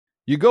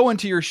You go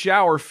into your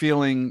shower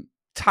feeling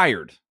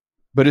tired,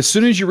 but as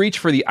soon as you reach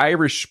for the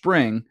Irish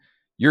Spring,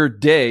 your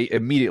day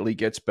immediately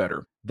gets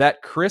better.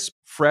 That crisp,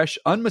 fresh,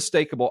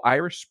 unmistakable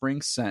Irish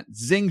Spring scent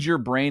zings your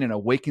brain and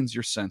awakens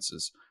your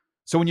senses.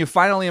 So when you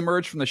finally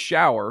emerge from the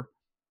shower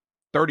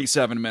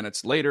 37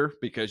 minutes later,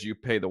 because you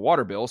pay the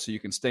water bill so you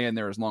can stay in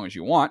there as long as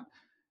you want,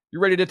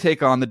 you're ready to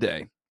take on the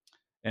day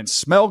and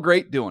smell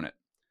great doing it.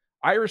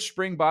 Irish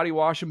Spring Body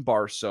Wash and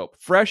Bar Soap.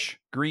 Fresh,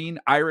 green,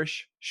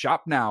 Irish.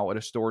 Shop now at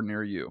a store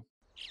near you.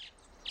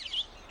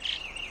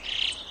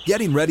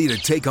 Getting ready to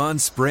take on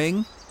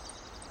spring?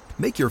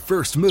 Make your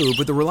first move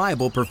with the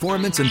reliable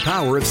performance and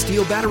power of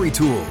Steel battery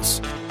tools.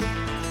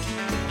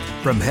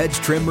 From hedge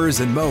trimmers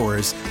and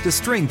mowers to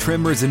string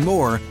trimmers and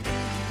more,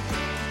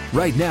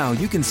 right now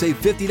you can save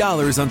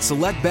 $50 on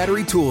select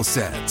battery tool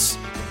sets.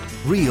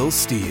 Real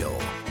Steel.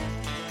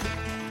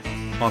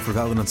 Offer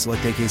valid on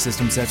select AK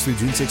system sets through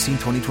June 16,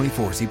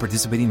 2024. See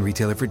participating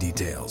retailer for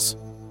details.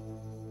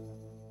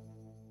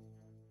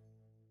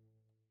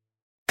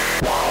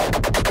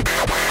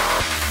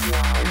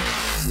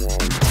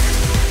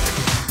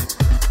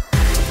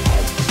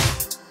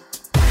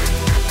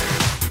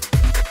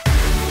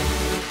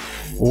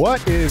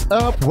 What is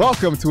up?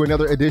 Welcome to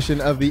another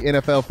edition of the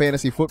NFL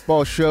Fantasy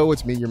Football Show.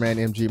 It's me, your man,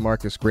 MG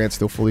Marcus Grant,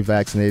 still fully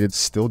vaccinated,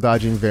 still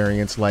dodging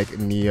variants like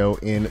Neo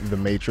in The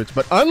Matrix.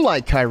 But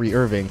unlike Kyrie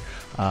Irving,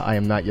 I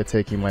am not yet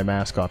taking my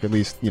mask off, at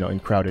least, in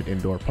crowded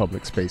indoor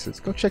public spaces.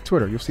 Go check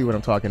Twitter. You'll see what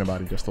I'm talking about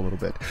in just a little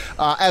bit.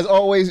 As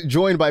always,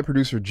 joined by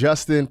producer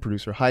Justin,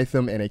 producer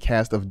Hytham, and a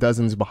cast of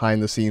dozens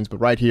behind the scenes. But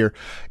right here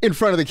in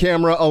front of the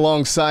camera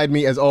alongside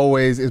me, as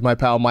always, is my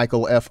pal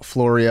Michael F.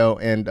 Florio.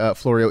 And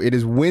Florio, it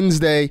is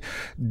Wednesday.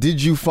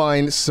 Did you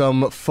find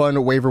some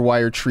fun waiver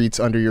wire treats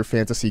under your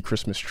fantasy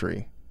Christmas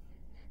tree?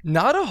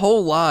 Not a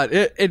whole lot.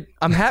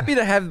 I'm happy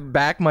to have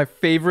back my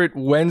favorite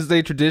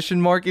Wednesday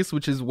tradition, Marcus,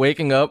 which is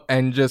waking up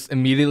and just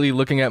immediately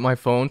looking at my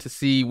phone to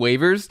see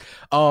waivers.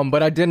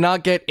 But I did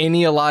not get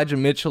any Elijah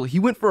Mitchell. He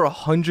went for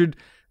 100%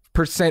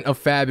 of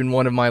fab in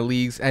one of my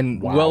leagues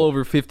and well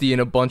over 50 in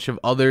a bunch of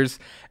others.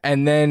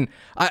 And then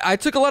I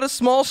took a lot of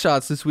small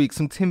shots this week,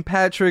 some Tim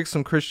Patrick,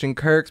 some Christian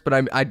Kirks,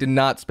 but I did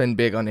not spend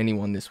big on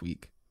anyone this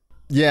week.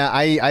 Yeah,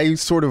 I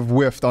sort of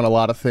whiffed on a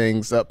lot of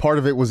things. Part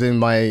of it was in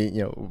my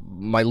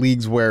my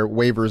leagues where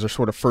waivers are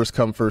sort of first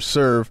come, first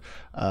serve.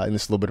 And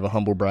this is a little bit of a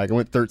humble brag. I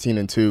went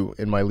 13-2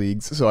 in my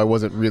leagues, so I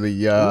wasn't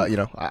really, I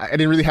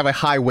didn't really have a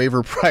high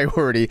waiver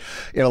priority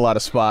in a lot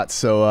of spots.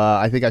 So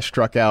I think I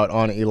struck out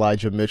on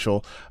Elijah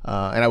Mitchell,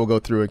 and I will go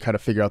through and kind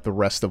of figure out the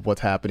rest of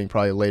what's happening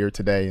probably later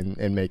today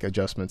and make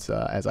adjustments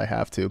as I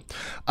have to.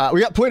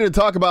 We got plenty to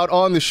talk about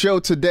on the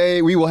show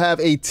today. We will have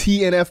a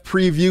TNF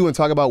preview and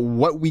talk about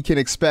what we can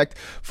expect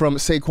from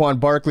Saquon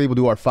Barkley. We'll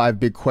do our 5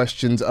 big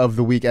questions of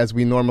the week as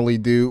we normally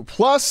do.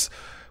 Plus,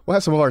 we'll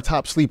have some of our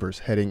top sleepers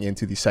heading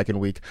into the second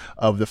week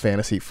of the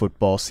fantasy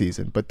football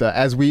season. But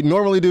as we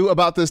normally do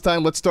about this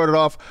time, let's start it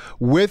off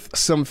with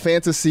some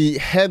fantasy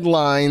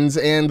headlines.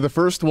 And the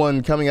first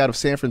one coming out of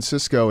San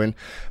Francisco. And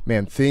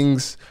man,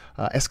 things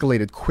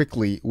escalated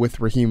quickly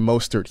with Raheem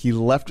Mostert. He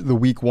left the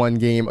week 1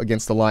 game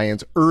against the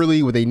Lions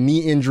early with a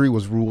knee injury,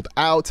 was ruled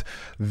out.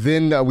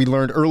 Then we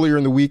learned earlier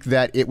in the week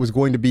that it was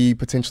going to be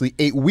potentially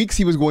 8 weeks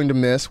he was going to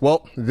miss.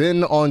 Well,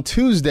 then on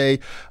Tuesday,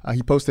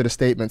 he posted a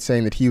statement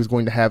saying that he was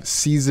going to have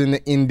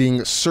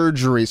season-ending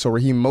surgery. So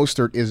Raheem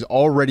Mostert is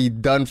already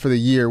done for the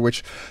year,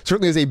 which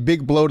certainly is a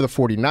big blow to the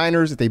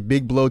 49ers. It's a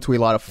big blow to a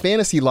lot of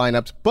fantasy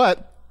lineups,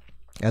 but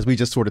as we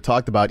just sort of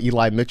talked about,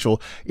 Eli Mitchell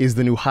is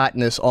the new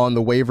hotness on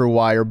the waiver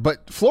wire.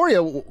 But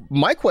Florio,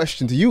 my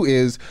question to you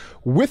is,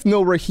 with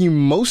no Raheem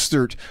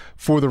Mostert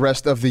for the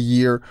rest of the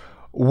year,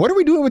 what are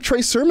we doing with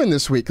Trey Sermon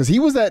this week? Because he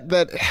was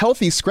that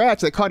healthy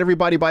scratch that caught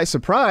everybody by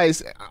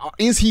surprise.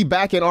 Is he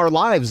back in our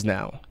lives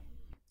now?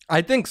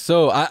 I think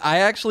so. I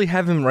actually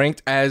have him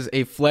ranked as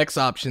a flex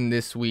option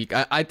this week.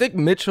 I think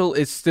Mitchell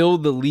is still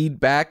the lead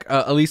back,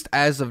 at least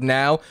as of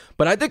now.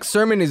 But I think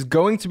Sermon is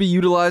going to be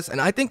utilized, and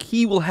I think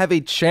he will have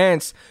a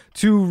chance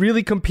to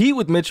really compete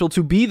with Mitchell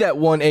to be that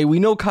 1A. We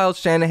know Kyle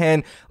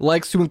Shanahan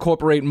likes to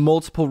incorporate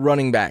multiple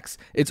running backs.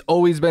 It's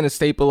always been a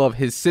staple of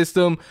his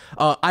system.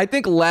 I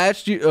think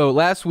last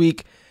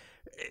week,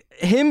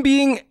 him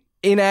being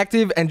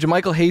inactive and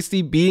JaMychal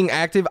Hasty being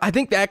active, I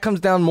think that comes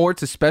down more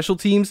to special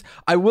teams.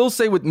 I will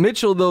say with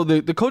Mitchell, though,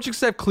 the coaching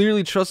staff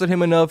clearly trusted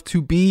him enough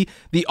to be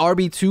the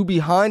RB2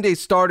 behind a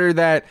starter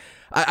that,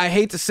 I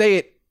hate to say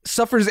it,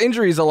 suffers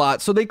injuries a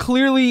lot. So they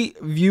clearly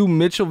view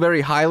Mitchell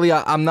very highly.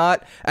 I'm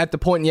not at the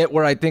point yet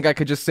where I think I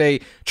could just say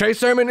Trey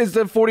Sermon is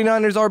the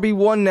 49ers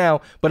RB1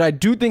 now, but I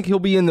do think he'll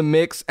be in the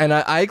mix. And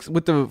I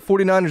with the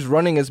 49ers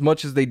running as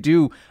much as they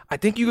do, I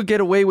think you could get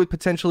away with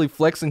potentially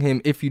flexing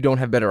him if you don't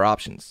have better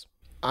options.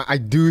 I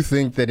do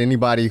think that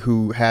anybody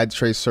who had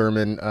Trey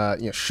Sermon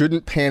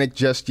shouldn't panic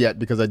just yet,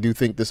 because I do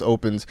think this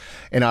opens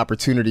an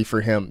opportunity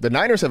for him. The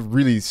Niners have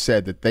really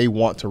said that they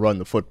want to run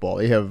the football.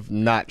 They have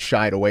not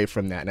shied away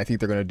from that, and I think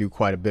they're going to do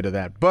quite a bit of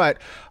that. But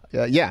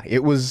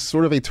it was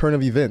sort of a turn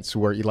of events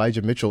where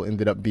Elijah Mitchell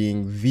ended up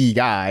being the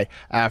guy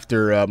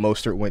after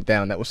Mostert went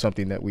down. That was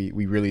something that we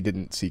really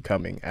didn't see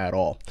coming at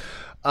all.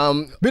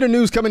 Bit of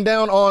news coming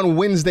down on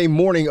Wednesday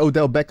morning.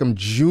 Odell Beckham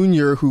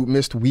Jr., who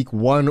missed week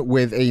 1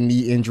 with a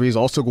knee injury, is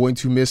also going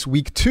to miss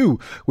week 2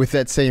 with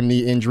that same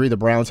knee injury. The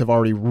Browns have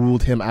already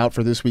ruled him out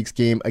for this week's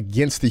game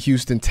against the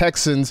Houston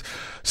Texans.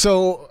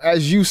 So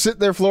as you sit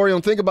there, Florio,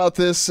 and think about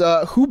this,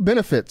 who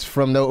benefits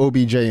from no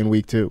OBJ in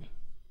week 2?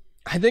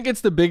 I think it's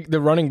the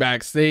running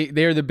backs. They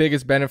are the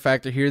biggest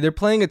benefactor here. They're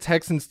playing a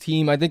Texans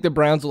team. I think the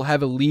Browns will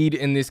have a lead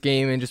in this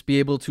game and just be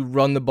able to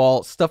run the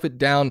ball, stuff it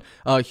down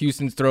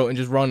Houston's throat, and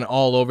just run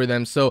all over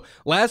them. So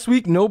last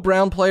week, no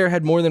Brown player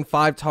had more than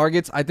 5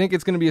 targets. I think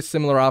it's going to be a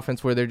similar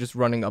offense where they're just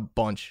running a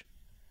bunch.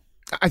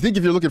 I think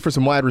if you're looking for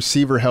some wide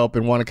receiver help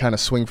and want to kind of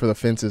swing for the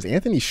fences,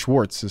 Anthony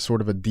Schwartz is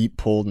sort of a deep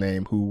pulled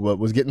name who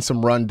was getting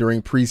some run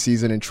during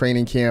preseason and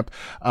training camp,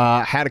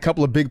 had a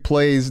couple of big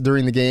plays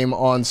during the game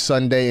on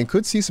Sunday, and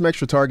could see some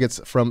extra targets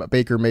from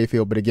Baker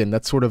Mayfield. But again,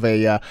 that's sort of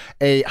a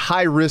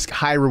high risk,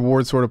 high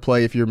reward sort of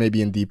play if you're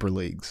maybe in deeper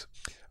leagues.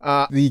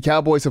 The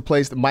Cowboys have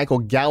placed Michael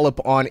Gallup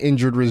on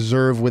injured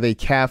reserve with a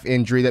calf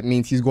injury. That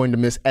means he's going to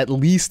miss at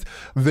least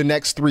the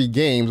next 3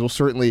 games. We'll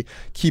certainly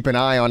keep an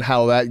eye on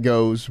how that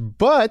goes.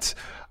 But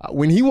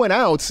when he went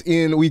out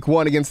in week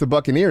 1 against the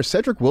Buccaneers,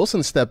 Cedric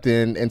Wilson stepped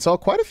in and saw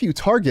quite a few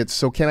targets.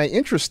 So can I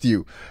interest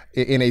you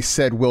in a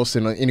Ced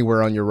Wilson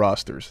anywhere on your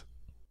rosters?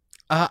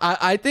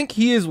 I think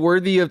he is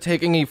worthy of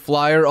taking a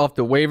flyer off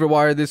the waiver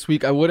wire this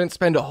week. I wouldn't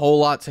spend a whole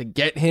lot to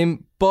get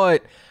him,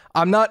 but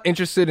I'm not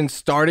interested in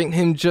starting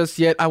him just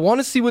yet. I want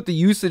to see what the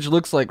usage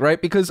looks like,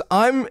 right? Because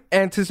I'm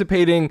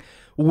anticipating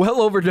well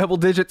over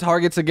double-digit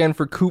targets again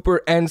for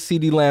Cooper and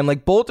CeeDee Lamb.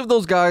 Like, both of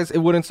those guys, it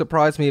wouldn't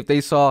surprise me if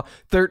they saw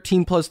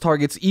 13-plus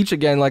targets each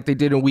again like they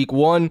did in week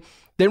 1.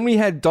 Then we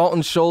had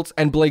Dalton Schultz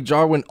and Blake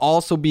Jarwin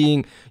also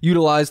being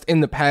utilized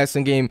in the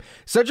passing game.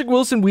 Cedric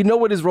Wilson, we know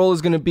what his role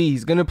is going to be.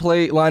 He's going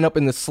to line up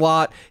in the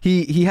slot.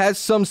 He has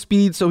some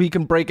speed so he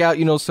can break out,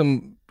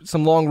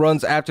 some long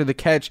runs after the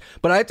catch,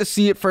 but I have to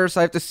see it first.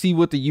 I have to see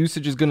what the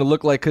usage is going to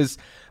look like, because,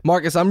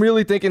 Marcus, I'm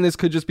really thinking this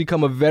could just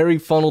become a very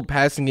funneled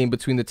passing game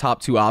between the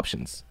top 2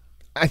 options.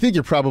 I think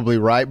you're probably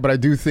right, but I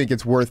do think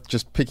it's worth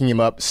just picking him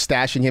up,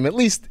 stashing him, at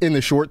least in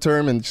the short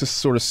term, and just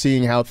sort of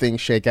seeing how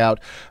things shake out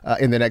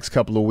in the next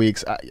couple of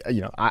weeks.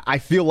 I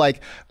feel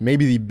like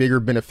maybe the bigger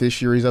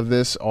beneficiaries of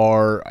this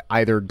are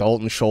either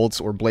Dalton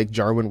Schultz or Blake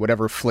Jarwin,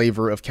 whatever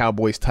flavor of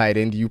Cowboys tight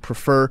end you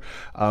prefer.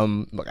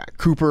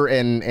 Cooper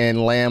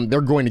and Lamb,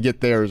 they're going to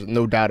get theirs,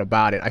 no doubt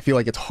about it. I feel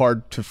like it's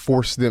hard to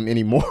force them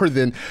any more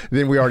than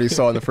we already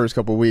saw in the first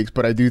couple of weeks,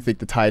 but I do think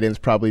the tight ends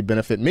probably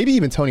benefit. Maybe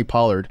even Tony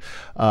Pollard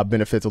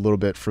benefits a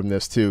little bit from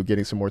this too,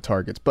 getting some more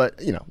targets.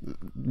 But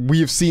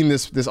we have seen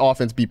this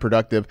offense be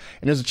productive,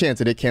 and there's a chance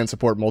that it can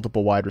support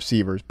multiple wide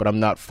receivers, but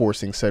I'm not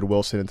forcing Ced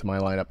Wilson into my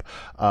lineup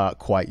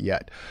quite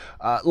yet.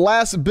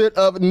 Last bit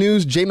of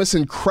news,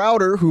 Jamison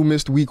Crowder, who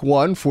missed week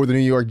 1 for the New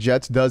York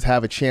Jets, does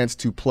have a chance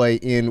to play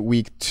in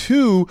week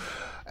 2.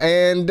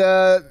 And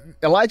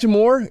Elijah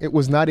Moore, it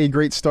was not a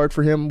great start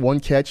for him. 1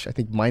 catch, I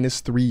think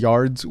 -3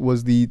 yards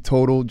was the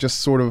total.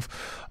 Just sort of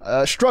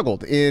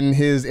struggled in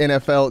his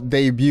NFL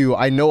debut.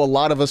 I know a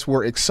lot of us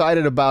were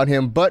excited about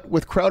him, but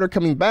with Crowder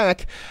coming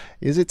back,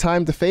 is it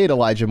time to fade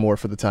Elijah Moore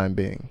for the time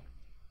being?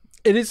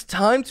 It is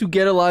time to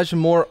get Elijah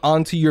Moore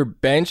onto your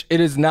bench. It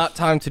is not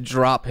time to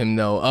drop him,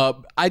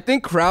 though. I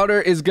think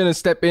Crowder is going to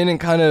step in and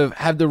kind of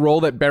have the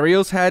role that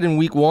Berrios had in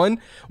week 1,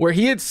 where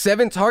he had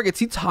 7 targets.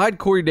 He tied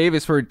Corey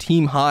Davis for a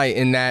team high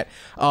in that.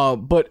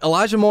 But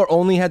Elijah Moore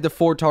only had the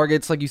 4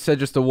 targets, like you said,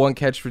 just the 1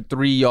 catch for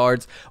 3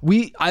 yards.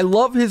 I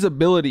love his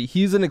ability.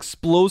 He's an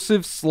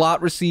explosive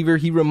slot receiver.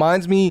 He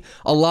reminds me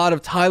a lot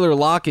of Tyler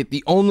Lockett.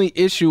 The only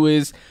issue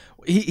is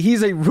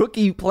he's a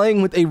rookie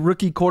playing with a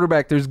rookie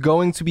quarterback. There's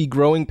going to be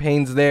growing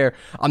pains there.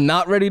 I'm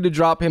not ready to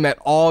drop him at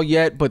all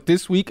yet, but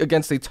this week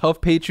against a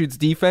tough Patriots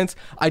defense,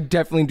 I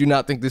definitely do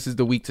not think this is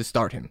the week to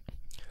start him.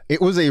 It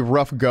was a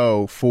rough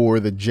go for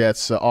the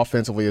Jets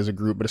offensively as a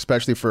group, but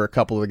especially for a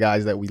couple of the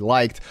guys that we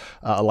liked.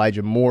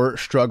 Elijah Moore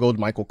struggled.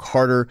 Michael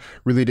Carter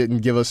really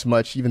didn't give us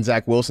much. Even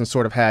Zach Wilson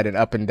sort of had an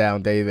up and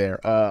down day there.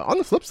 On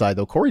the flip side,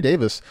 though, Corey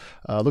Davis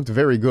looked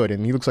very good,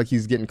 and he looks like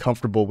he's getting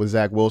comfortable with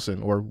Zach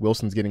Wilson, or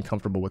Wilson's getting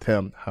comfortable with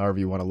him, however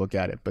you want to look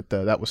at it. But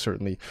that was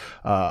certainly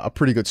a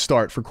pretty good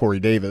start for Corey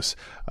Davis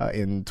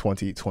in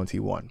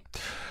 2021.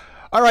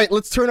 All right,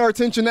 let's turn our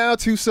attention now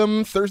to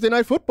some Thursday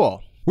Night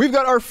Football. We've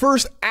got our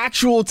first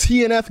actual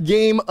TNF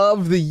game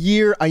of the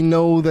year. I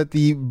know that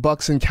the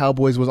Bucks and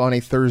Cowboys was on a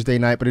Thursday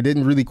night, but it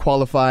didn't really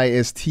qualify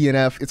as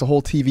TNF. It's a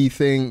whole TV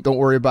thing. Don't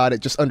worry about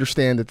it. Just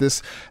understand that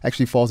this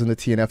actually falls in the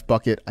TNF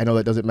bucket. I know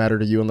that doesn't matter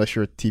to you unless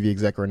you're a TV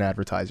exec or an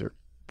advertiser.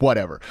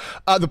 whatever.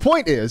 The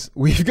point is,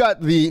 we've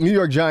got the New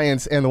York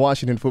Giants and the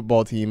Washington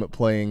football team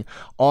playing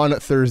on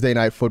Thursday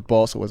Night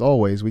Football. So as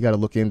always, we got to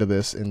look into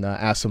this and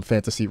ask some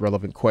fantasy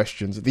relevant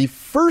questions. The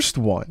first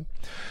one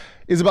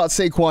is about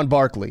Saquon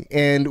Barkley.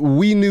 And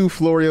we knew,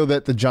 Florio,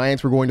 that the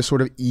Giants were going to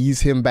sort of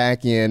ease him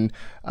back in.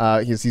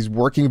 He's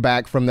working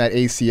back from that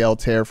ACL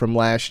tear from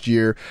last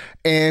year.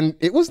 And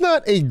it was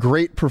not a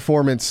great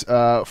performance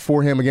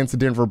for him against the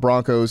Denver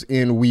Broncos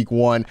in week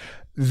 1.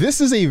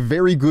 This is a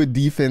very good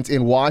defense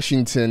in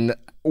Washington.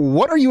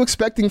 What are you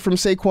expecting from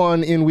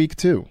Saquon in week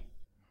 2?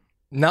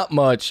 Not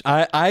much.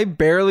 I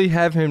barely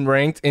have him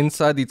ranked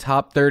inside the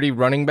top 30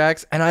 running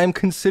backs, and I am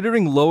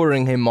considering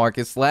lowering him,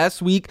 Marcus.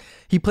 Last week,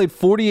 he played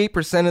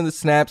 48% of the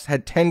snaps,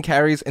 had 10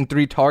 carries and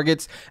 3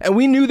 targets, and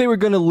we knew they were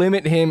going to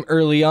limit him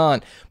early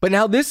on. But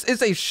now this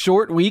is a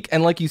short week,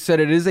 and like you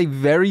said, it is a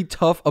very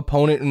tough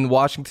opponent in the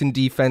Washington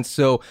defense,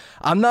 so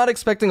I'm not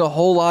expecting a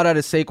whole lot out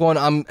of Saquon.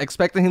 I'm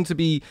expecting him to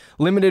be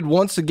limited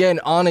once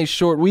again on a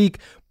short week,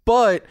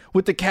 but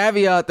with the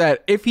caveat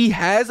that if he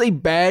has a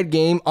bad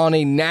game on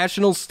a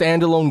national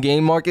standalone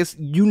game, Marcus,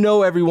 you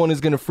know everyone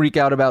is going to freak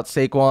out about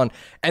Saquon.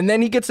 And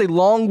then he gets a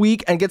long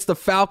week and gets the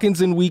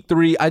Falcons in week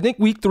 3. I think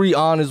week 3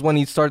 on is when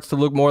he starts to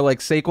look more like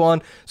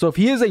Saquon. So if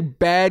he has a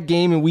bad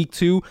game in week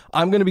 2,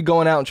 I'm going to be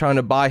going out and trying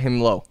to buy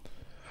him low.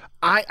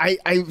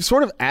 I'm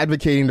sort of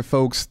advocating to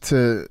folks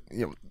to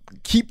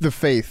keep the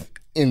faith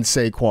in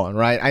Saquon,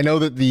 right? I know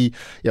that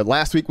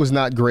last week was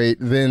not great.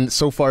 Then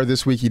so far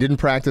this week, he didn't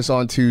practice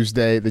on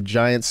Tuesday. The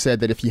Giants said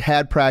that if he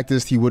had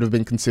practiced, he would have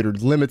been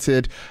considered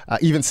limited.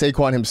 Even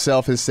Saquon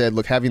himself has said,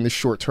 look, having this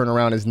short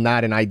turnaround is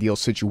not an ideal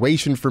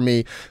situation for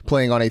me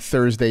playing on a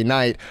Thursday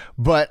night.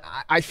 But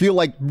I feel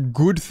like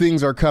good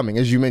things are coming.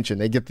 As you mentioned,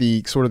 they get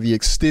the sort of the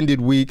extended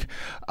week,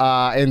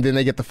 and then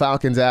they get the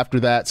Falcons after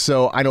that.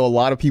 So I know a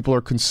lot of people are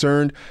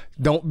concerned.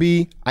 Don't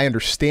be. I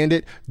understand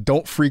it.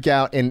 Don't freak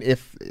out. And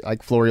if,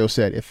 like Florio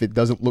said, if it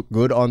doesn't look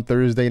good on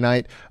Thursday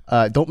night,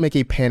 don't make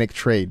a panic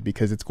trade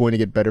because it's going to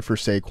get better for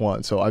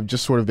Saquon. So I've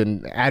just sort of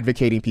been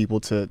advocating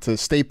people to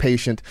stay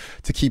patient,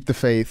 to keep the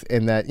faith,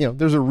 and that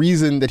there's a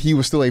reason that he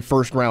was still a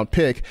first-round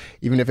pick,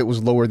 even if it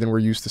was lower than we're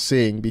used to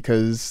seeing,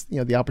 because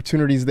the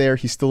opportunity's there.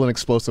 He's still an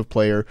explosive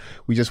player.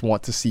 We just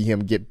want to see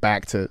him get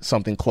back to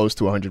something close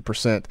to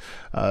 100%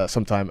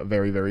 sometime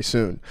very, very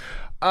soon.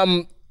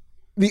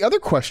 The other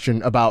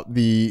question about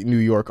the New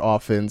York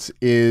offense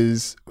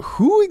is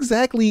who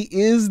exactly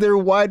is their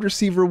wide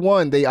receiver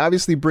one? They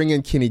obviously bring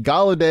in Kenny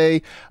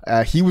Golladay.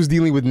 He was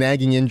dealing with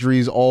nagging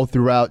injuries all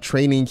throughout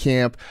training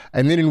camp.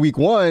 And then in week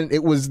 1,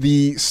 it was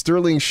the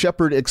Sterling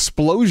Shepard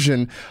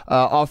explosion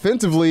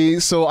offensively.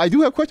 So I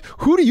do have questions.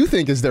 Who do you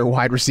think is their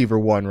wide receiver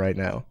one right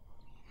now?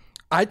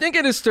 I think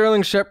it is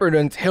Sterling Shepard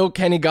until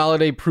Kenny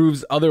Golladay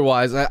proves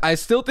otherwise. I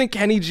still think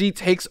Kenny G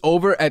takes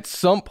over at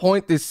some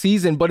point this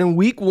season, but in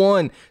week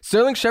 1,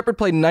 Sterling Shepard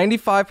played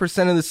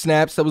 95% of the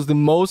snaps. That was the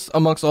most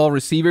amongst all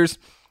receivers.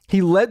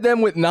 He led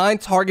them with 9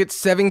 targets,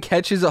 7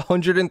 catches,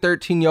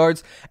 113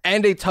 yards,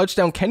 and a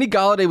touchdown. Kenny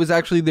Golladay was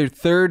actually their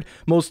 3rd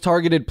most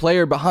targeted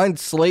player behind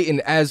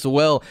Slayton as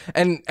well.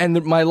 And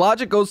my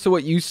logic goes to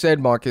what you said,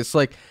 Marcus.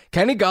 Like,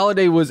 Kenny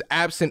Golladay was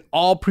absent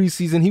all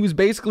preseason. He was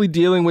basically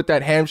dealing with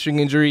that hamstring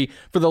injury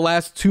for the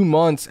last 2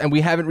 months, and we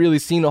haven't really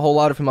seen a whole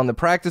lot of him on the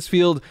practice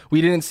field.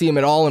 We didn't see him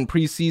at all in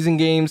preseason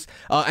games.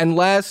 And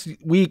last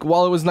week,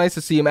 while it was nice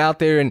to see him out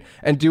there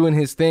and doing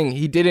his thing,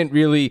 he didn't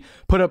really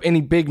put up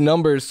any big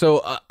numbers.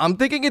 So I'm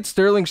thinking it's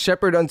Sterling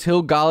Shepard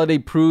until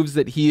Golladay proves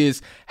that he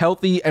is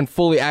healthy and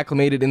fully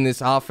acclimated in this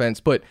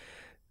offense. But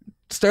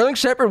Sterling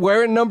Shepard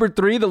wearing number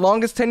 3, the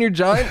longest tenured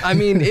Giant, I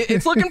mean,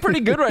 it's looking pretty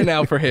good right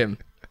now for him.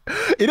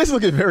 It is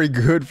looking very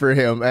good for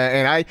him,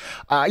 and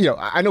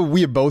I know we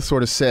have both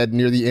sort of said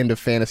near the end of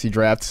fantasy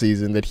draft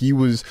season that he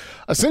was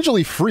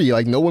essentially free,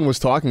 like no one was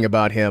talking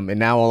about him, and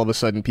now all of a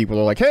sudden people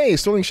are like, hey,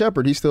 Sterling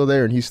Shepard, he's still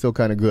there and he's still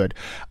kind of good.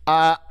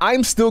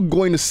 I'm still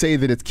going to say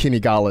that it's Kenny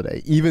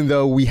Golladay, even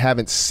though we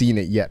haven't seen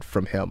it yet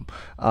from him.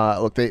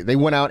 Look, they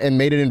went out and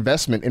made an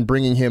investment in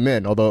bringing him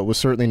in, although it was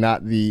certainly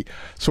not the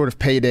sort of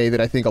payday that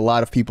I think a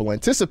lot of people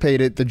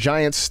anticipated. The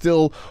Giants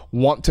still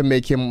want to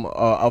make him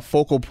a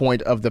focal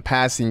point of the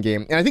passing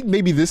game. And I think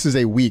maybe this is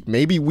a week.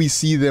 Maybe we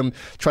see them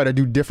try to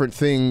do different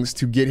things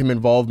to get him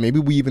involved. Maybe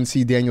we even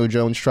see Daniel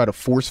Jones try to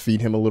force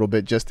feed him a little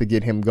bit just to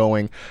get him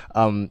going.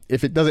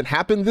 If it doesn't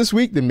happen this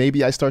week, then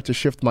maybe I start to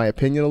shift my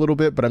opinion a little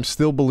bit, but I'm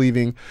still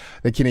believing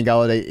that Kenny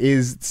Golladay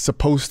is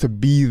supposed to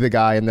be the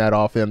guy in that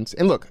offense.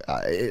 And look,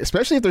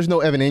 especially if there's no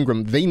Evan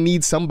Ingram, they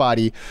need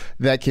somebody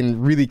that can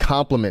really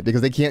complement,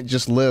 because they can't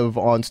just live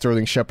on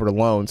Sterling Shepard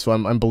alone. So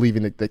I'm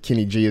believing that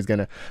Kenny G is going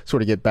to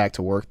sort of get back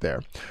to work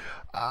there.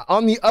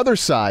 On the other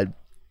side,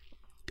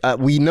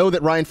 we know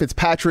that Ryan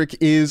Fitzpatrick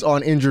is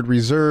on injured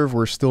reserve.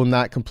 We're still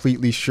not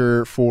completely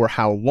sure for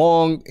how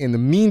long. In the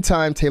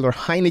meantime, Taylor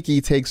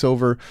Heineke takes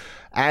over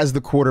as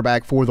the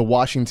quarterback for the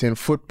Washington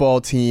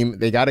football team.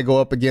 They got to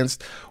go up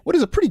against what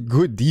is a pretty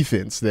good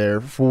defense there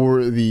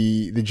for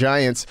the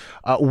Giants.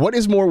 What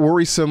is more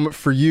worrisome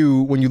for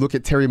you when you look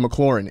at Terry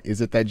McLaurin?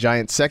 Is it that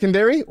Giants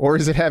secondary, or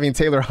is it having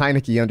Taylor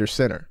Heineke under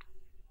center?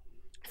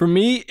 For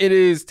me, it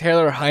is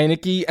Taylor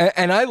Heinicke,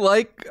 and I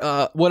like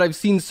what I've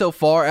seen so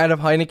far out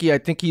of Heinicke. I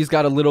think he's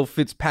got a little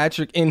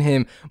Fitzpatrick in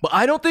him, but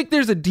I don't think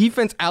there's a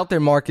defense out there,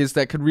 Marcus,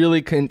 that could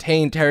really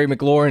contain Terry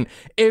McLaurin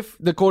if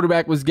the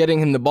quarterback was getting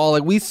him the ball.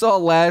 Like we saw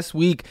last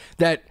week,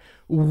 that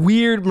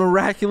weird,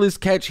 miraculous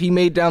catch he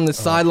made down the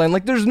sideline.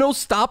 Like, there's no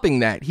stopping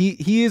that.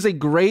 He is a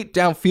great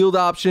downfield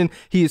option.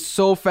 He is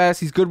so fast.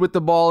 He's good with the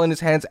ball in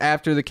his hands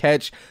after the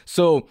catch.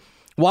 So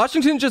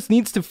Washington just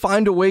needs to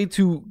find a way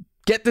to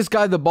get this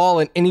guy the ball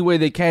in any way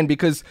they can,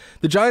 because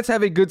the Giants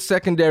have a good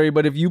secondary,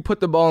 but if you put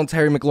the ball in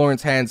Terry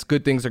McLaurin's hands,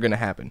 good things are going to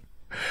happen.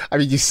 I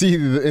mean, you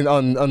see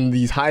on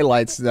these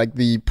highlights, like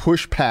the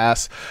push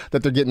pass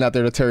that they're getting out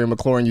there to Terry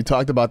McLaurin. You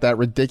talked about that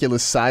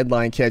ridiculous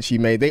sideline catch he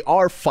made. They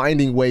are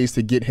finding ways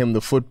to get him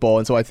the football,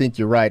 and so I think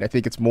you're right. I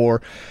think it's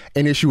more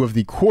an issue of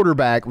the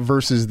quarterback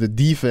versus the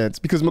defense,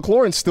 because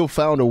McLaurin still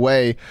found a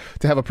way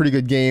to have a pretty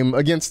good game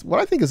against what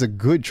I think is a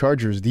good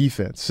Chargers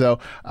defense. So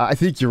I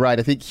think you're right.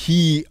 I think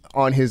he,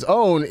 on his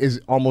own, is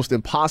almost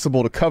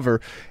impossible to cover.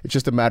 It's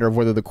just a matter of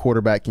whether the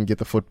quarterback can get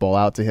the football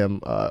out to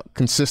him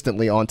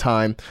consistently on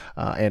time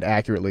and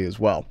accurately as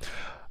well.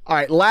 All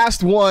right,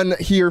 last one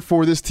here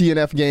for this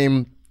TNF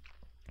game.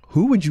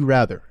 Who would you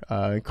rather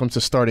when it comes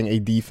to starting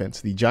a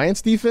defense, the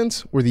Giants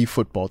defense or the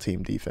football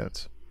team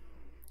defense?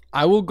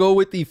 I will go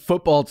with the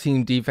football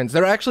team defense.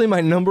 They're actually my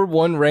number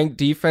one ranked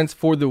defense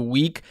for the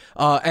week.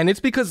 And it's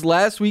because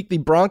last week, the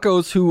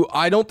Broncos, who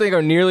I don't think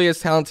are nearly as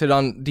talented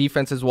on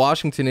defense as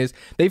Washington is,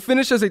 they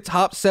finished as a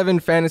top 7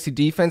 fantasy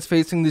defense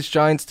facing this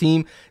Giants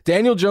team.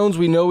 Daniel Jones,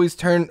 we know he's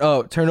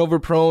turnover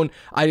prone.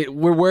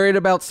 We're worried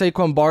about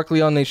Saquon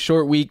Barkley on a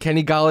short week.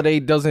 Kenny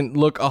Golladay doesn't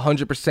look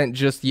 100%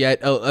 just yet,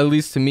 at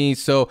least to me.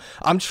 So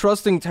I'm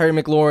trusting Terry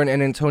McLaurin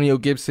and Antonio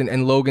Gibson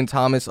and Logan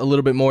Thomas a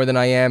little bit more than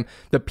I am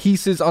the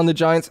pieces on the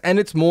Giants. And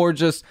it's more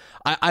just,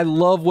 I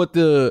love what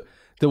the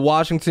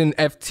Washington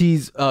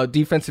FT's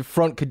defensive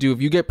front could do.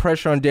 If you get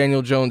pressure on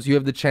Daniel Jones, you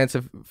have the chance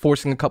of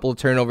forcing a couple of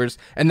turnovers,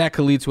 and that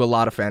could lead to a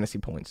lot of fantasy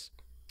points.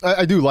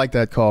 I do like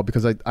that call,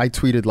 because I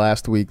tweeted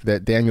last week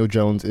that Daniel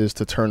Jones is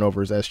to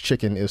turnovers as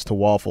chicken is to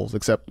waffles,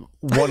 except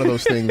one of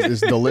those things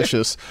is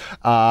delicious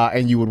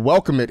and you would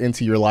welcome it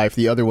into your life.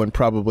 The other one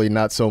probably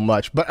not so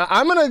much. But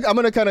I'm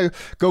gonna kind of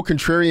go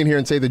contrarian here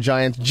and say the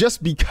Giants,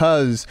 just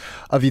because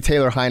of the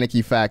Taylor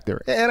Heinicke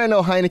factor. And I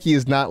know Heinicke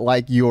is not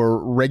like your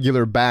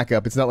regular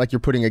backup. It's not like you're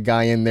putting a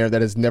guy in there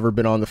that has never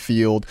been on the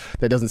field,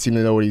 that doesn't seem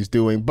to know what he's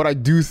doing. But I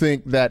do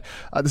think that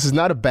this is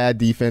not a bad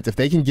defense. If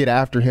they can get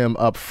after him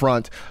up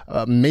front,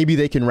 maybe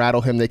they can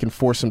rattle him. They can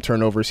force some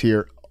turnovers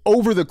here.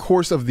 Over the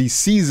course of the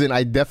season,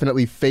 I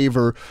definitely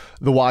favor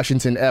the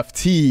Washington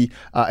FT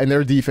and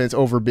their defense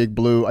over Big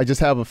Blue. I just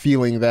have a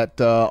feeling that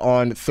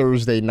on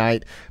Thursday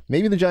night,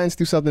 maybe the Giants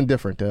do something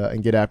different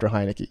and get after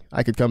Heinicke.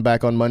 I could come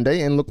back on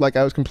Monday and look like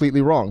I was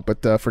completely wrong,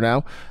 but for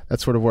now,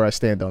 that's sort of where I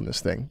stand on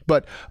this thing.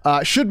 But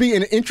should be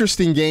an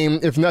interesting game,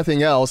 if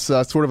nothing else,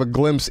 sort of a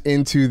glimpse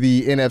into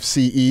the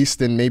NFC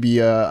East and maybe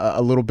a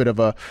little bit of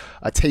a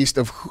taste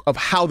of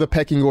how the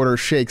pecking order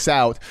shakes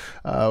out.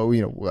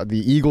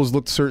 The Eagles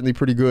looked certainly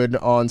pretty good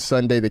on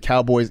Sunday. The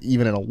Cowboys,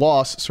 even in a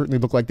loss, certainly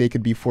look like they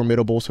could be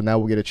formidable. So now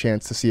we'll get a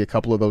chance to see a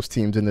couple of those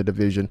teams in the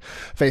division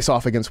face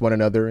off against one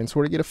another and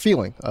sort of get a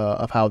feeling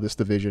of how this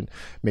division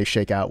may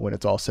shake out when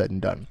it's all said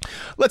and done.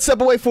 Let's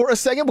step away for a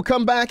second. We'll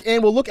come back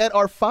and we'll look at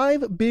our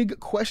 5 big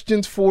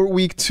questions for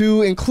week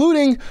 2,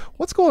 including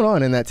what's going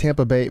on in that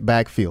Tampa Bay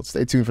backfield.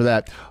 Stay tuned for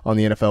that on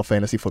the NFL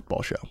Fantasy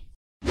Football Show.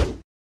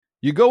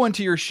 You go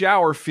into your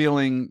shower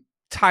feeling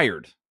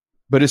tired,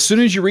 but as soon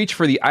as you reach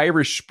for the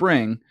Irish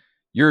Spring,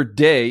 your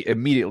day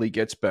immediately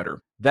gets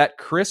better. That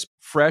crisp,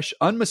 fresh,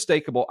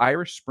 unmistakable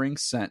Irish Spring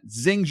scent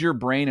zings your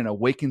brain and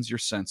awakens your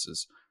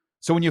senses.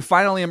 So when you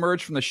finally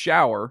emerge from the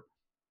shower,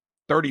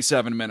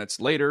 37 minutes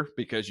later,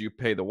 because you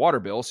pay the water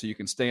bill so you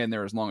can stay in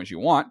there as long as you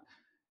want,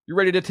 you're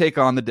ready to take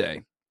on the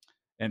day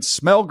and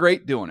smell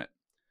great doing it.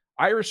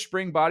 Irish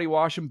Spring Body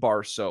Wash and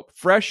Bar Soap.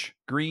 Fresh,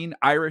 green,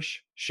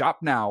 Irish. Shop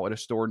now at a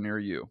store near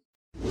you.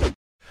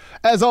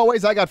 As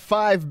always, I got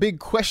 5 big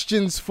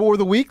questions for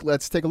the week.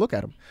 Let's take a look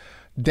at them.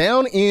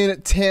 Down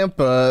in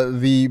Tampa,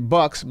 the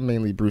Bucs,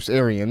 mainly Bruce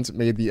Arians,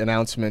 made the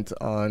announcement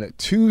on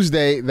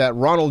Tuesday that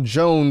Ronald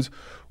Jones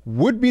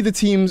would be the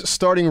team's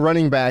starting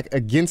running back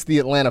against the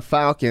Atlanta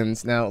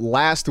Falcons. Now,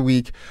 last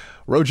week,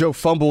 Rojo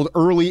fumbled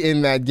early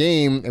in that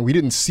game, and we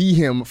didn't see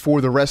him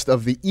for the rest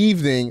of the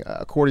evening.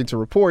 According to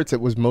reports, it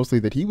was mostly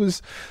that he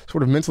was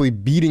sort of mentally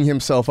beating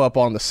himself up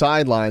on the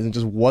sidelines and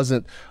just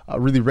wasn't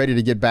really ready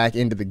to get back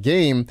into the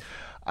game.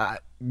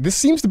 This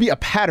seems to be a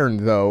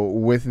pattern, though,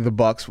 with the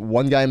Bucs.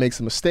 One guy makes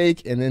a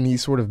mistake, and then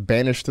he's sort of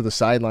banished to the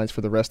sidelines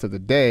for the rest of the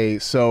day.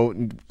 So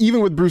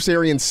even with Bruce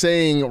Arians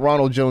saying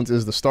Ronald Jones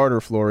is the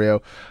starter,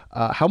 Florio,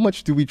 how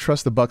much do we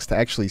trust the Bucs to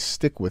actually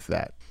stick with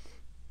that?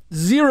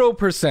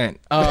 0%.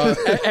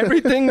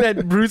 Everything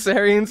that Bruce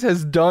Arians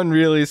has done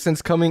really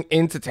since coming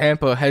into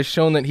Tampa has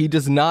shown that he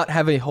does not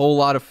have a whole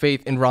lot of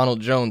faith in Ronald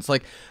Jones.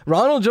 Like,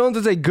 Ronald Jones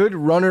is a good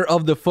runner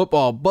of the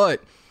football,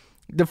 but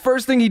the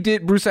first thing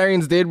Bruce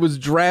Arians did was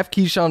draft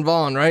Keyshawn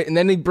Vaughn, right? And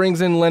then he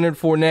brings in Leonard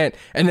Fournette.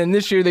 And then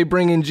this year they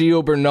bring in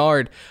Gio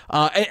Bernard.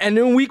 And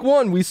in week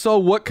 1, we saw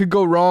what could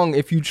go wrong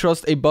if you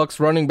trust a Bucs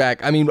running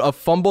back. I mean, a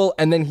fumble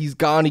and then he's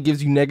gone. He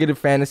gives you negative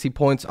fantasy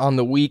points on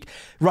the week.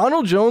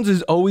 Ronald Jones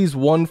is always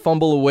one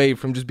fumble away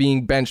from just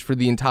being benched for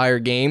the entire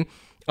game.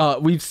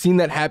 We've seen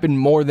that happen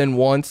more than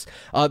once.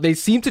 They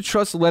seem to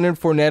trust Leonard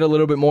Fournette a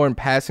little bit more in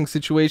passing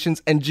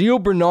situations, and Gio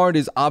Bernard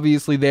is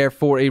obviously there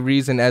for a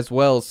reason as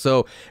well.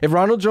 So if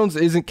Ronald Jones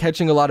isn't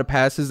catching a lot of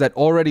passes, that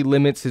already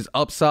limits his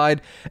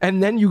upside,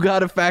 and then you got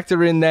to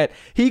factor in that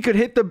he could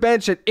hit the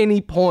bench at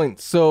any point.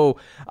 So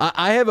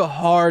I have a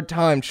hard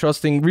time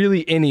trusting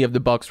really any of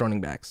the Bucs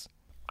running backs.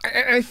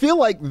 I feel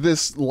like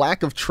this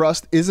lack of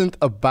trust isn't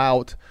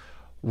about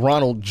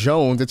Ronald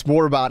Jones. It's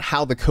more about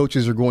how the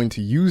coaches are going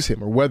to use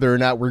him or whether or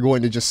not we're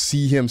going to just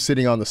see him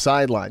sitting on the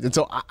sidelines. And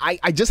so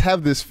I just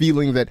have this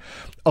feeling that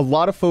a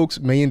lot of folks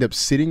may end up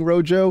sitting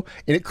Rojo,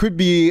 and it could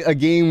be a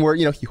game where,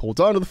 he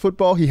holds on to the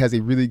football, he has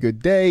a really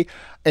good day,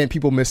 and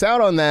people miss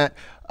out on that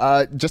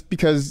just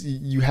because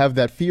you have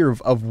that fear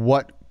of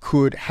what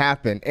could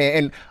happen.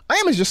 And I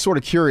am just sort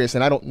of curious,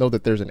 and I don't know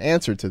that there's an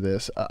answer to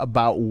this,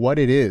 about what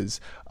it is,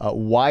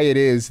 why it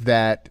is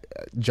that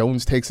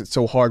Jones takes it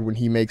so hard when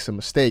he makes a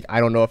mistake. I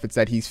don't know if it's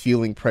that he's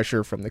feeling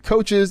pressure from the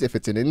coaches, if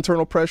it's an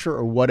internal pressure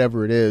or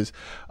whatever it is.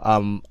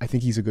 I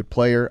think he's a good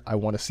player. I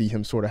want to see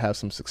him sort of have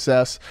some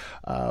success.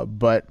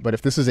 But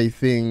if this is a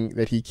thing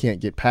that he can't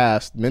get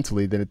past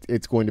mentally, then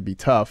it's going to be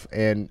tough.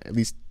 And at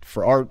least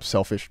for our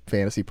selfish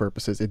fantasy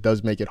purposes, it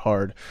does make it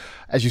hard,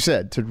 as you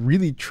said, to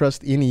really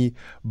trust any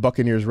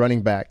Buccaneers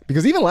running back.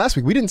 Because even last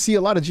week, we didn't see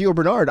a lot of Gio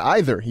Bernard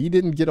either. He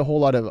didn't get a whole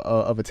lot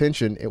of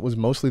attention. It was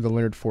mostly the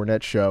Leonard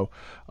Fournette show.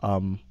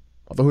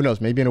 Although who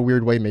knows, maybe in a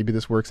weird way, maybe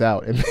this works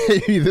out and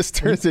maybe this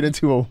turns it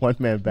into a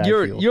one-man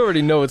backfield. You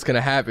already know what's going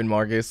to happen,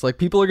 Marcus. Like,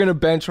 people are going to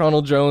bench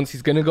Ronald Jones.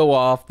 He's going to go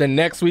off. Then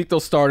next week they'll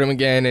start him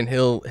again and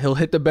he'll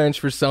hit the bench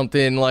for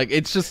something. Like,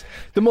 it's just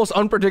the most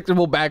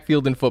unpredictable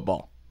backfield in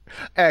football.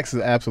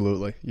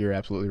 Absolutely. You're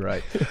absolutely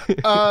right.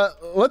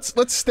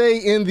 Let's stay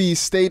in the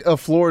state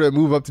of Florida,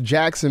 move up to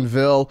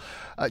Jacksonville.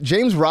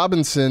 James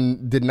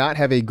Robinson did not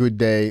have a good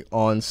day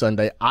on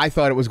Sunday. I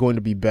thought it was going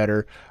to be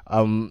better.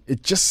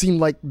 It just seemed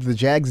like the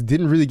Jags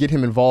didn't really get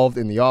him involved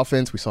in the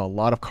offense. We saw a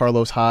lot of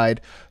Carlos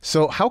Hyde.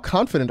 So how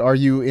confident are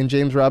you in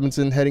James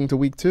Robinson heading to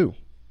week 2?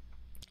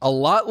 A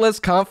lot less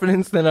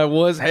confidence than I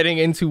was heading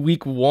into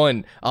week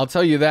 1. I'll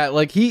tell you that.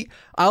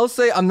 I'll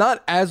say I'm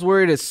not as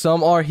worried as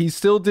some are. He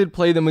still did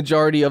play the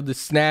majority of the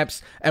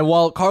snaps. And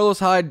while Carlos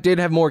Hyde did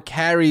have more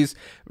carries,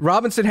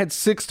 Robinson had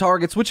 6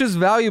 targets, which is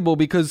valuable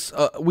because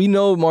we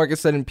know,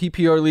 Marcus, that in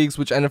PPR leagues,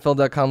 which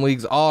NFL.com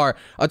leagues are,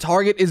 a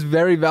target is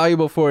very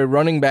valuable for a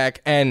running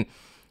back.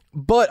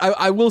 But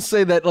I will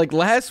say that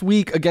last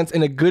week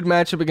in a good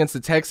matchup against the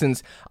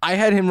Texans, I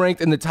had him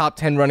ranked in the top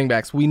 10 running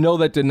backs. We know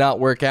that did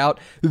not work out.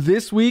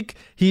 This week,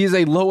 he is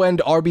a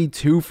low-end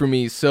RB2 for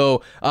me.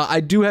 So I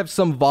do have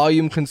some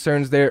volume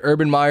concerns there.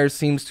 Urban Meyer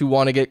seems to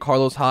want to get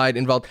Carlos Hyde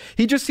involved.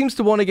 He just seems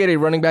to want to get a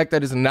running back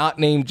that is not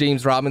named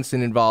James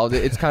Robinson involved.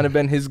 It's kind of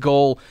been his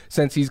goal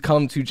since he's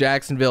come to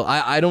Jacksonville.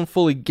 I don't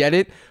fully get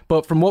it.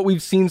 But from what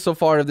we've seen so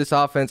far of this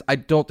offense, I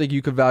don't think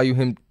you could value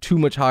him too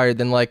much higher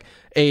than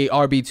a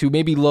RB2,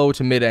 maybe low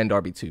to mid-end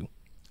RB2.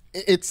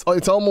 It's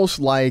almost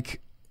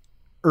like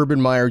Urban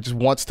Meyer just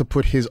wants to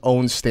put his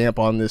own stamp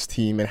on this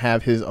team and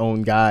have his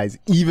own guys,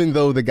 even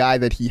though the guy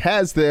that he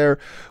has there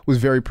was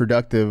very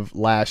productive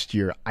last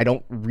year. I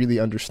don't really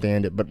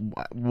understand it, but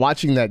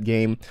watching that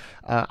game,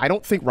 I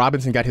don't think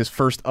Robinson got his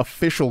first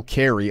official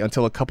carry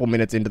until a couple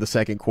minutes into the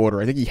second quarter.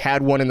 I think he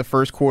had one in the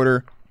first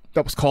quarter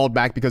that was called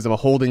back because of a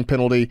holding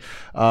penalty,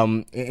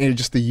 and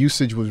just the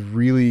usage was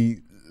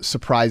really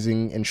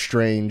surprising and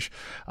strange,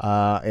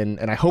 and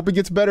I hope it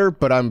gets better,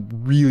 but I'm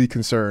really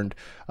concerned,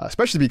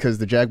 especially because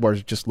the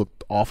Jaguars just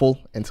looked awful,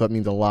 and so it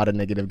means a lot of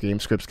negative game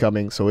scripts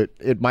coming, so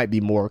it might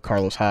be more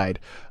Carlos Hyde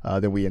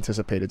than we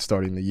anticipated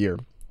starting the year.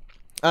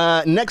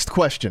 Next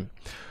question.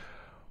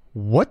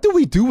 What do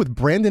we do with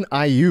Brandon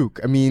Ayuk?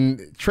 I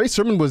mean, Trey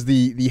Sermon was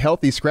the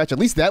healthy scratch. At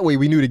least that way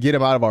we knew to get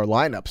him out of our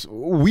lineups.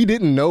 We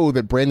didn't know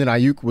that Brandon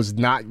Ayuk was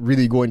not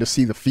really going to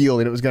see the field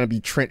and it was going to be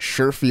Trent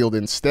Sherfield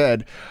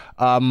instead.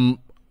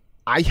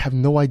 I have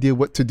no idea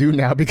what to do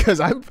now because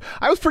I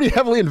was pretty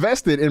heavily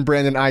invested in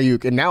Brandon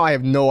Ayuk, and now I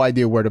have no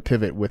idea where to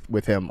pivot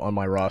with him on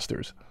my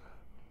rosters.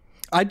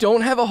 I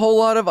don't have a whole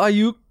lot of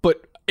Ayuk,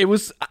 but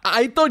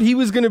I thought he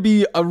was going to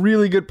be a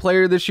really good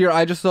player this year.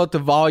 I just thought the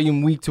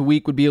volume week to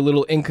week would be a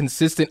little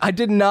inconsistent. I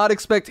did not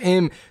expect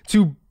him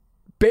to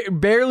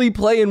barely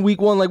play in week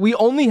 1. We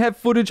only have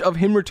footage of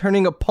him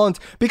returning a punt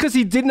because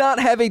he did not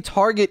have a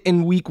target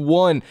in week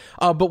 1.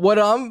 But what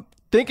I'm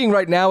thinking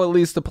right now, at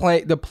least the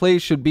play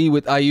should be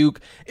with Ayuk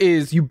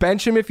is you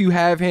bench him if you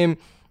have him.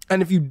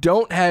 And if you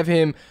don't have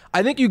him,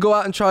 I think you go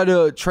out and try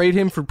to trade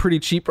him for pretty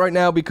cheap right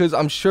now because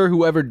I'm sure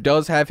whoever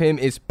does have him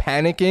is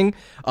panicking.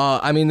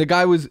 I mean, the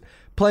guy was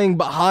playing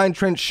behind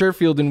Trent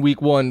Sherfield in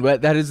week 1.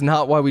 But that is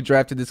not why we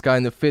drafted this guy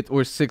in the 5th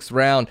or 6th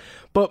round.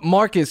 But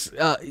Marcus,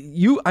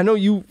 I know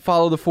you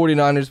follow the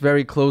 49ers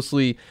very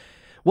closely.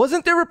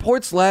 Wasn't there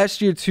reports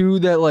last year too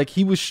that like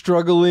he was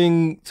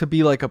struggling to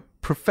be like a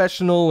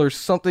professional or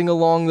something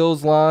along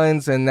those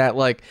lines, and that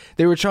like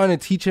they were trying to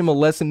teach him a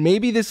lesson?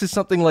 Maybe this is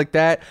something like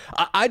that.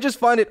 I just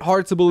find it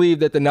hard to believe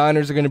that the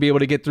Niners are going to be able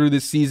to get through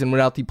this season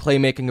without the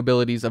playmaking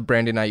abilities of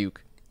Brandon Ayuk.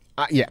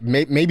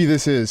 Maybe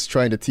this is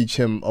trying to teach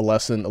him a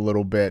lesson a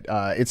little bit.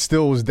 It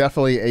still was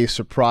definitely a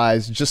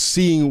surprise just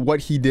seeing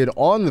what he did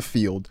on the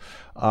field.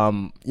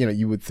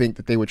 You would think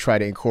that they would try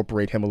to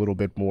incorporate him a little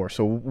bit more.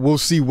 So we'll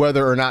see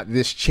whether or not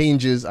this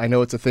changes. I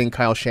know it's a thing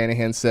Kyle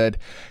Shanahan said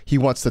he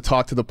wants to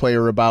talk to the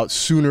player about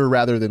sooner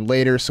rather than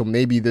later. So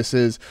maybe this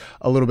is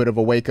a little bit of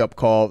a wake-up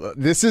call.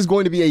 This is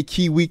going to be a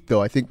key week,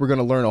 though. I think we're going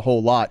to learn a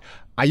whole lot.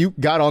 Ayuk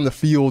got on the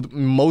field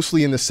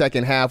mostly in the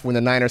second half when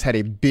the Niners had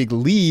a big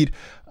lead,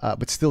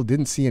 but still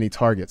didn't see any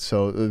targets.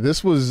 So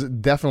this was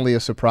definitely a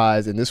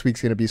surprise, and this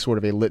week's going to be sort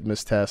of a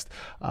litmus test.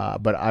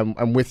 But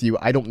I'm with you.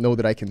 I don't know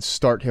that I can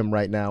start him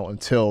right now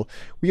until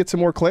we get some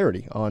more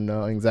clarity on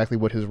exactly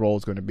what his role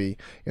is going to be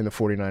in the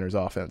 49ers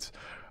offense.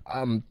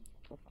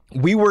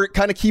 We were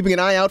kind of keeping an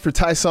eye out for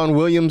Ty'Son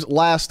Williams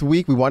last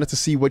week. We wanted to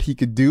see what he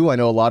could do. I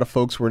know a lot of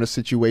folks were in a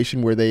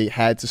situation where they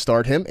had to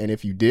start him, and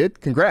if you did,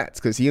 congrats,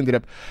 because he ended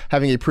up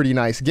having a pretty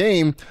nice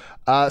game.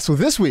 So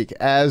this week,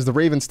 as the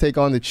Ravens take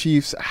on the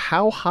Chiefs,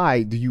 how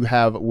high do you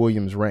have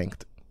Williams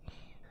ranked?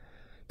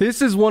 This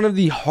is one of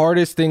the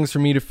hardest things for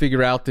me to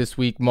figure out this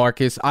week,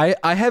 Marcus. I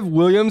have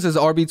Williams as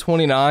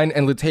RB29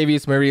 and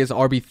Latavius Murray as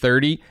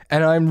RB30,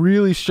 and I'm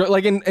really sure,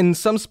 like in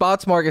some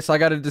spots, Marcus, I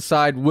got to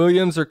decide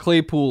Williams or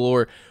Claypool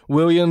or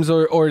Williams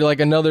or like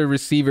another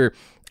receiver.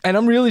 And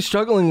I'm really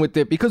struggling with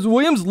it because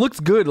Williams looks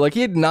good. Like,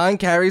 he had 9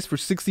 carries for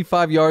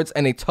 65 yards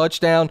and a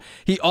touchdown.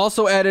 He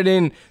also added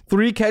in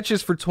 3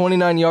 catches for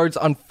 29 yards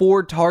on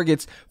 4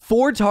 targets.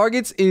 4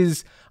 targets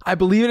is, I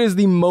believe it is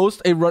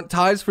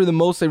ties for the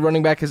most a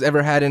running back has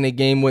ever had in a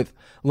game with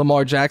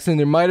Lamar Jackson.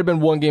 There might have been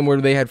one game where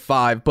they had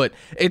 5, but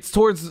it's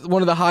towards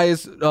one of the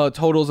highest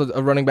totals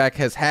a running back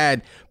has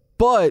had.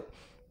 But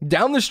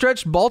down the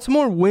stretch,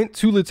 Baltimore went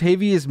to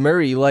Latavius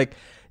Murray. Like,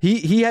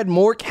 He had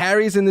more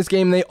carries in this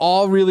game. They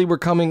all really were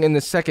coming in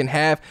the second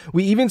half.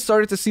 We even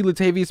started to see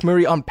Latavius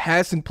Murray on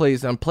passing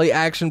plays, on play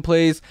action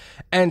plays.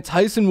 And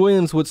Ty'Son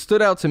Williams, what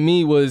stood out to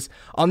me was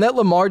on that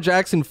Lamar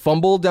Jackson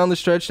fumble down the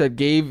stretch that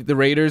gave the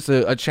Raiders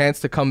a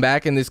chance to come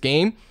back in this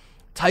game.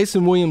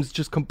 Ty'Son Williams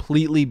just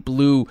completely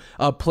blew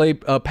a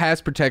pass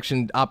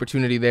protection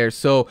opportunity there.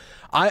 So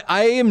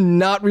I am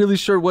not really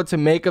sure what to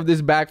make of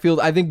this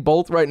backfield. I think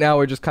both right now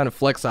are just kind of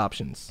flex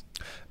options.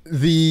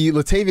 The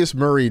Latavius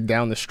Murray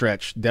down the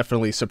stretch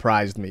definitely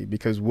surprised me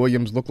because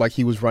Williams looked like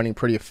he was running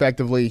pretty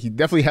effectively. He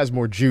definitely has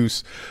more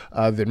juice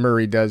than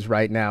Murray does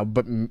right now,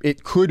 but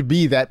it could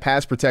be that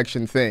pass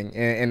protection thing,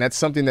 and that's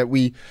something that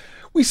we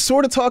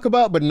sort of talk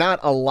about, but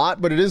not a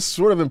lot, but it is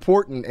sort of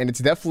important, and it's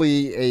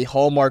definitely a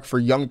hallmark for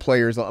young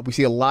players. We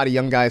see a lot of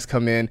young guys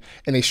come in,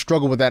 and they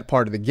struggle with that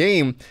part of the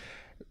game.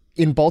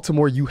 In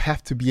Baltimore, you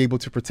have to be able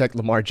to protect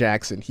Lamar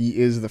Jackson. He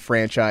is the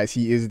franchise.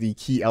 He is the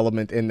key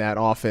element in that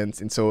offense.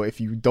 And so if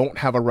you don't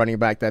have a running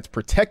back that's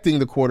protecting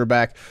the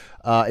quarterback,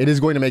 it is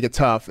going to make it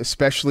tough,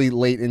 especially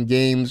late in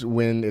games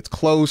when it's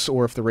close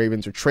or if the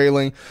Ravens are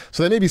trailing.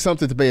 So that may be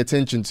something to pay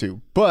attention to.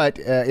 But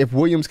if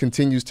Williams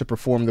continues to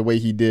perform the way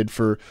he did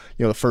for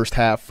the first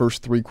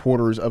 3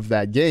 quarters of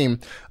that game,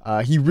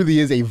 he really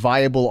is a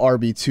viable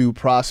RB2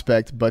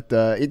 prospect. But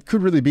it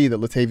could really be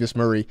that Latavius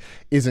Murray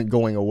isn't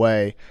going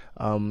away.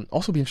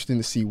 Also be interesting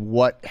to see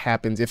what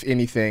happens, if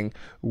anything,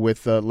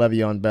 with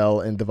Le'Veon Bell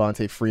and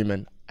Devontae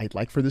Freeman. I'd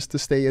like for this to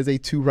stay as a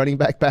 2 running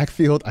back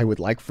backfield. I would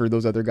like for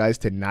those other guys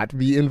to not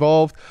be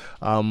involved,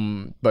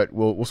 but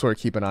we'll sort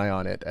of keep an eye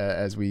on it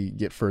as we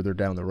get further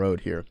down the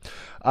road here.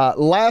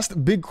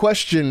 Last big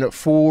question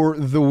for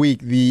the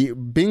week. The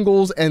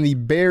Bengals and the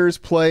Bears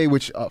play,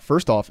 which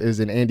first off is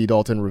an Andy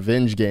Dalton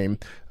revenge game,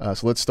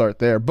 so let's start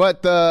there.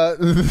 But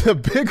the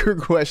bigger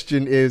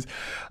question is,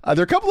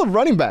 there are a couple of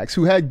running backs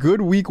who had good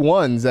week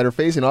 1s that are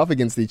facing off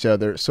against each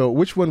other. So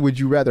which one would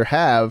you rather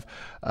have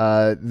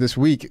this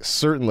week?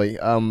 Certainly.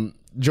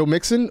 Joe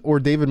Mixon or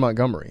David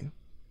Montgomery?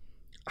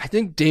 I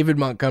think David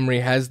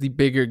Montgomery has the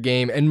bigger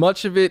game, and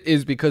much of it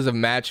is because of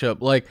matchup.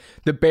 Like,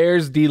 the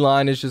Bears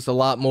D-line is just a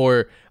lot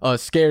more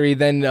scary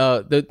than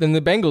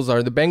the Bengals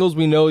are. The Bengals,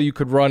 we know you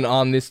could run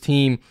on this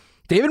team.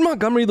 David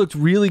Montgomery looked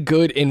really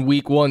good in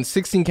week 1,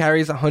 16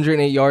 carries,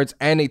 108 yards,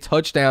 and a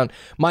touchdown.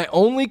 My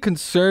only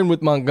concern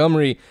with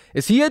Montgomery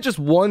is he had just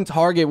 1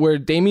 target where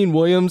Damian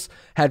Williams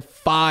had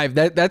 5.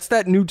 That's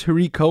that new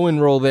Tariq Cohen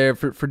role there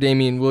for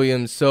Damian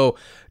Williams. So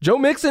Joe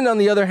Mixon, on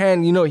the other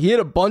hand, he had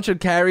a bunch of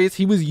carries.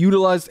 He was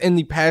utilized in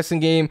the passing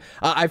game.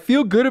 I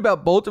feel good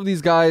about both of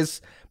these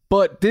guys,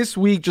 but this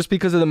week, just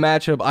because of the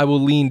matchup, I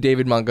will lean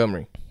David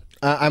Montgomery.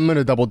 I'm going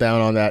to double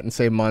down on that and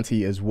say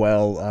Monty as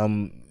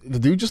well. the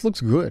dude just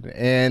looks good.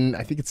 And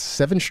I think it's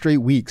 7 straight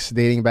weeks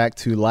dating back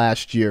to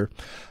last year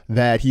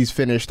that he's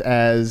finished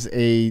as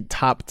a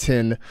top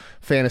 10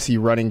 fantasy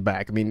running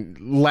back. I mean,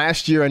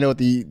 last year, I know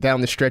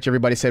down the stretch,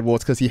 everybody said, well,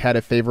 it's because he had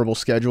a favorable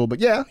schedule. But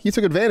yeah, he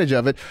took advantage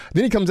of it.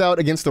 Then he comes out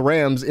against the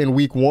Rams in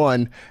week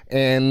 1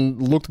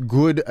 and looked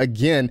good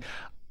again.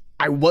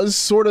 I was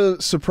sort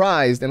of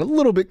surprised and a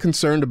little bit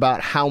concerned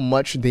about how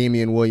much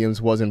Damian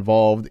Williams was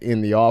involved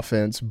in the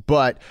offense.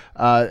 But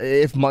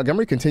if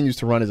Montgomery continues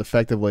to run as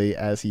effectively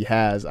as he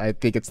has, I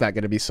think it's not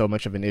going to be so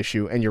much of an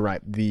issue. And you're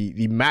right. The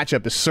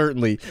matchup is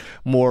certainly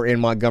more in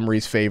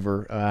Montgomery's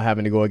favor,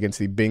 having to go against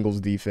the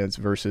Bengals defense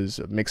versus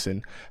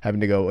Mixon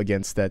having to go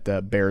against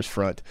that Bears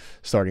front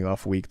starting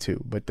off week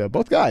 2. But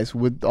both guys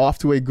off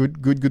to a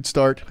good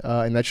start.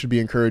 And that should be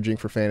encouraging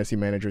for fantasy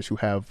managers who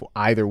have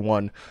either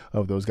one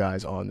of those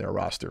guys on their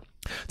roster.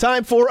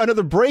 Time for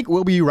another break.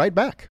 We'll be right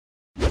back.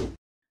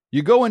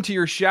 You go into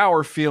your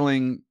shower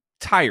feeling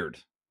tired,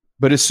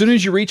 but as soon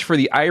as you reach for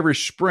the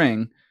Irish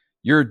Spring,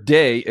 your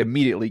day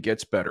immediately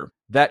gets better.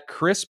 That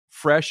crisp,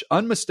 fresh,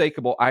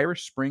 unmistakable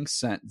Irish Spring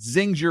scent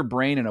zings your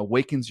brain and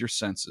awakens your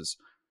senses.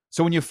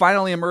 So when you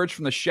finally emerge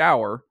from the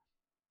shower,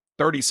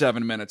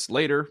 37 minutes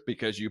later,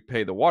 because you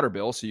pay the water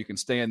bill so you can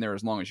stay in there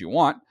as long as you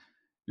want,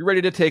 you're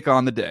ready to take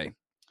on the day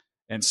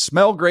and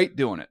smell great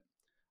doing it.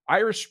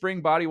 Irish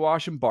Spring Body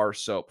Wash and Bar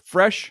Soap.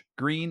 Fresh,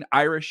 green,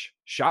 Irish.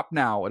 Shop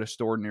now at a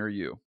store near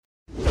you.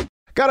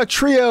 Got a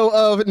trio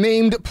of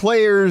named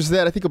players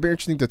that I think will be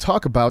interesting to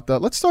talk about.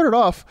 Let's start it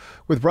off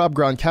with Rob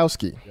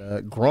Gronkowski.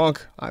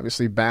 Gronk,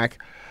 obviously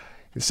back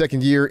his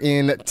second year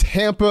in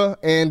Tampa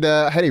and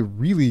had a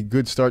really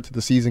good start to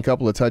the season,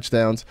 couple of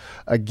touchdowns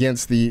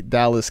against the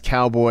Dallas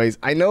Cowboys.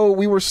 I know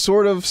we were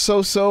sort of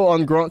so-so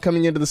on Gronk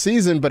coming into the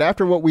season, but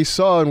after what we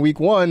saw in week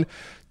 1,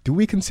 do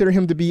we consider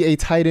him to be a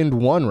tight end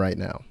 1 right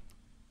now?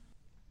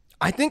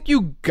 I think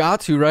you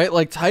got to, right?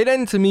 Like, tight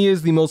end to me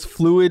is the most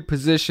fluid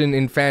position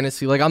in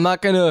fantasy. Like, I'm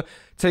not going to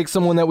take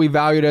someone that we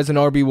valued as an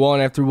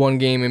RB1 after one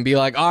game and be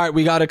like, all right,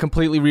 we got to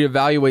completely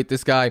reevaluate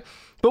this guy.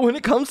 But when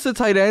it comes to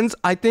tight ends,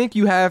 I think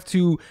you have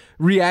to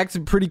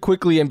react pretty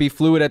quickly and be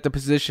fluid at the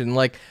position.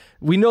 Like,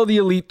 we know the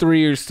Elite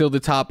 3 are still the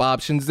top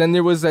options. Then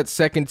there was that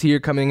second tier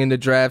coming in the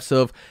drafts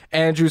of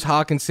Andrews,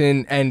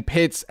 Hawkinson, and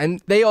Pitts,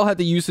 and they all had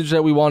the usage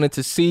that we wanted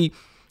to see.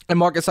 And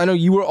Marcus, I know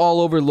you were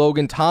all over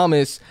Logan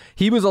Thomas.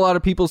 He was a lot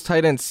of people's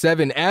tight end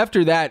 7.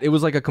 After that, it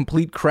was like a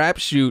complete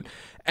crapshoot.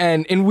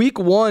 And in week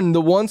 1, the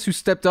ones who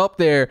stepped up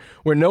there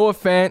were Noah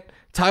Fant,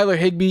 Tyler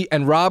Higbee,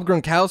 and Rob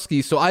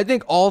Gronkowski. So I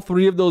think all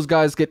 3 of those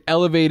guys get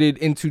elevated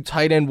into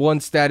tight end 1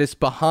 status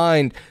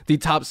behind the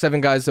top 7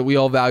 guys that we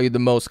all valued the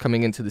most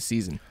coming into the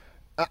season.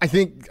 I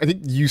think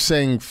you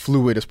saying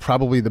fluid is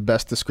probably the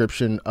best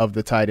description of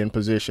the tight end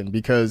position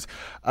because,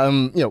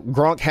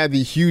 Gronk had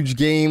the huge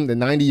game, the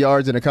 90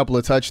 yards and a couple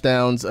of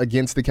touchdowns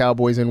against the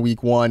Cowboys in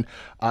week 1.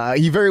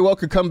 He very well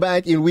could come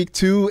back in week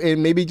 2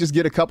 and maybe just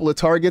get a couple of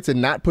targets and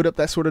not put up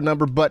that sort of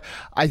number. But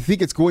I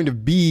think it's going to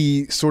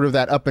be sort of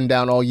that up and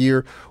down all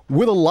year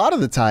with a lot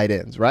of the tight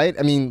ends, right?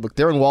 I mean, look,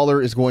 Darren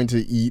Waller is going to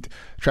eat.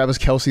 Travis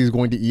Kelce is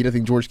going to eat. I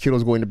think George Kittle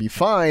is going to be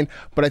fine.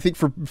 But I think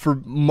for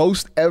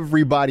most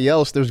everybody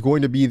else, there's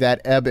going to be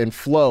that ebb and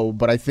flow.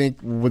 But I think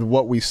with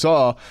what we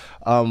saw,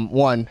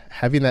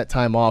 having that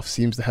time off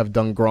seems to have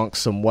done Gronk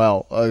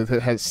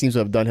seems to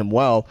have done him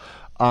well.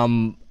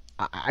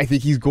 I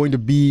think he's going to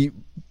be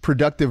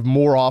productive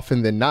more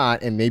often than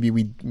not, and maybe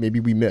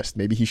we missed.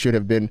 Maybe he should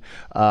have been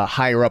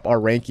higher up our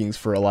rankings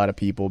for a lot of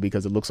people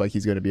because it looks like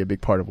he's going to be a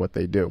big part of what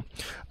they do.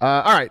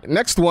 All right,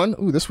 next one.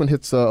 Ooh, this one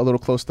hits a little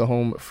close to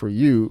home for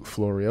you,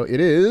 Florio. It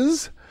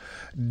is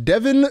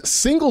Devin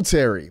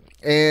Singletary,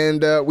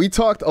 and we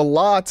talked a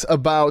lot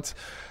about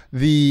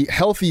the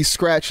healthy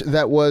scratch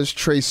that was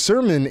Trey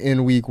Sermon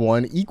in week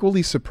 1.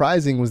 Equally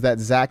surprising was that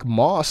Zach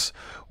Moss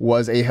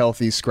was a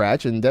healthy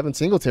scratch, and Devin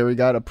Singletary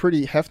got a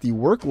pretty hefty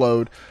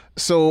workload.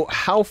 So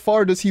how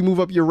far does he move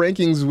up your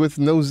rankings with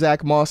no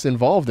Zach Moss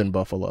involved in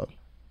Buffalo?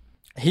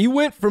 He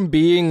went from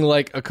being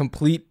like a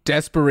complete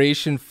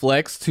desperation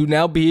flex to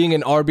now being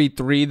an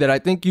RB3 that I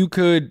think you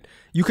could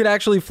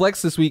actually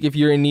flex this week if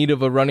you're in need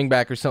of a running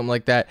back or something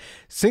like that.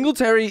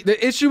 Singletary,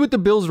 the issue with the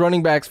Bills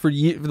running backs for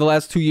the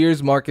last 2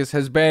 years, Marcus,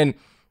 has been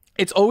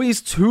it's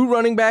always 2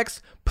 running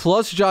backs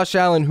plus Josh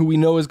Allen, who we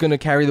know is going to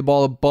carry the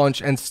ball a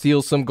bunch and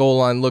steal some goal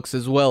line looks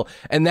as well.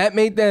 And that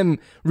made them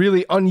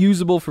really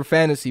unusable for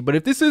fantasy. But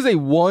if this is a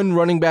 1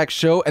 running back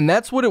show, and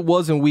that's what it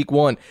was in week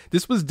 1,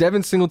 this was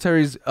Devin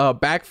Singletary's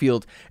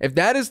backfield. If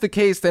that is the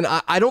case, then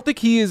I don't think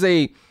he is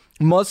a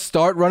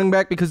must-start running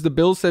back because the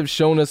Bills have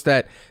shown us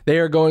that they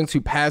are going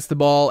to pass the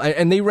ball,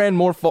 and they ran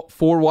more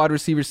 4 wide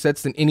receiver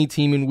sets than any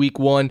team in week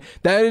 1.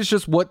 That is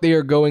just what they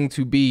are going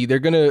to be. They're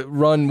going to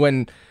run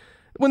when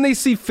they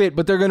see fit,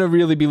 but they're going to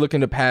really be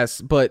looking to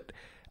pass. But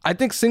I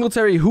think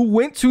Singletary, who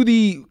went to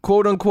the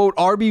quote-unquote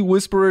RB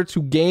whisperer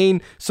to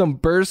gain some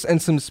burst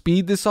and some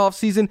speed this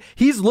offseason,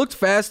 he's looked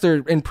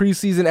faster in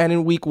preseason and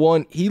in week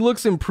 1. He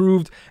looks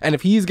improved, and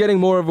if he's getting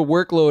more of a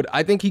workload,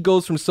 I think he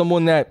goes from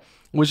someone that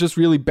was just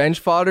really bench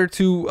fodder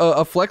to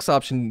a flex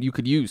option you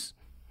could use.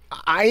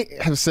 I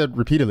have said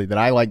repeatedly that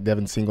I like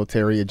Devin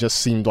Singletary. It just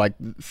seemed like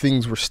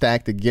things were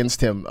stacked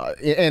against him.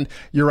 And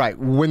you're right.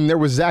 When there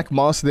was Zach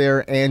Moss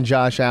there and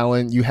Josh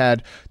Allen, you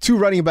had two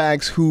running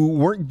backs who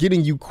weren't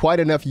getting you quite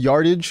enough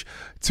yardage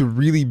to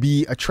really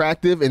be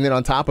attractive. And then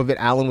on top of it,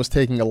 Allen was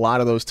taking a lot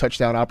of those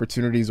touchdown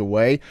opportunities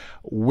away.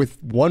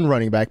 With one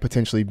running back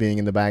potentially being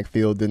in the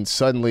backfield, then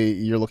suddenly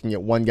you're looking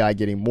at one guy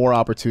getting more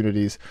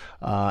opportunities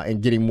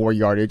and getting more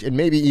yardage and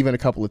maybe even a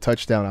couple of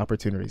touchdown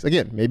opportunities.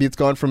 Again, maybe it's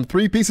gone from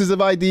 3 pieces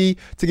of ID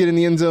to get in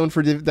the end zone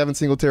for Devin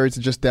Singletary to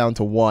just down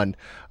to 1.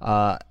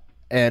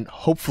 And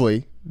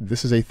hopefully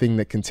this is a thing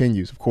that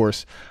continues. Of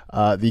course,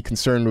 the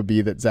concern would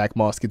be that Zach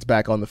Moss gets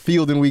back on the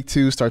field in week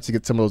 2, starts to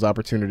get some of those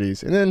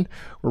opportunities, and then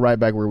we're right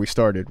back where we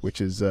started,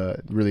 which is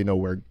really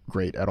nowhere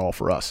great at all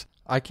for us.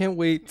 I can't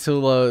wait till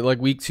like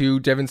week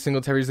 2. Devin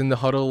Singletary's in the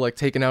huddle, like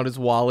taking out his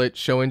wallet,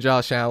 showing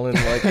Josh Allen,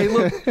 like, "Hey,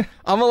 look,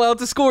 I'm allowed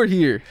to score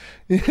here."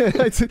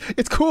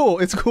 It's cool.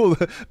 It's cool.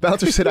 The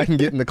bouncer said I can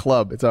get in the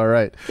club. It's all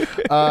right.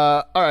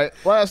 All right,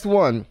 last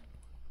one.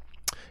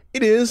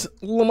 It is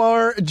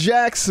Lamar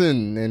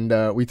Jackson,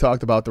 and we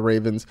talked about the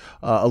Ravens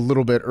a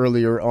little bit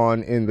earlier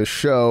on in the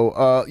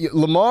show.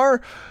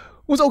 Lamar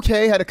was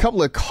okay, had a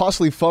couple of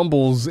costly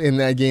fumbles in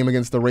that game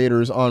against the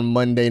Raiders on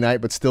Monday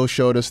night, but still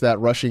showed us that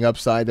rushing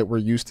upside that we're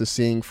used to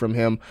seeing from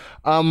him.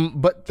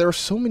 But there are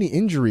so many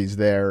injuries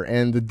there,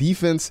 and the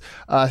defense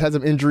had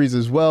some injuries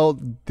as well.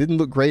 Didn't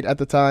look great at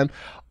the time.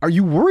 Are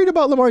you worried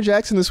about Lamar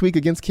Jackson this week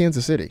against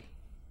Kansas City?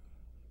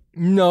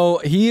 No,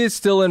 he is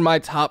still in my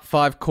top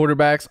 5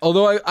 quarterbacks,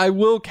 although I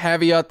will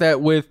caveat that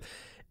with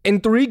in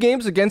 3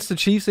 games against the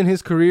Chiefs in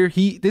his career,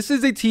 this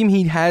is a team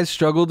he has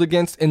struggled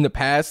against in the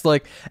past.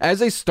 Like,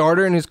 as a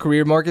starter in his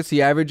career, Marcus,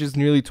 he averages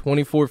nearly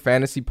 24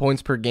 fantasy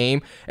points per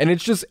game, and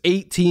it's just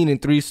 18 in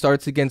 3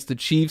 starts against the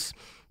Chiefs.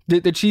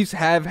 The Chiefs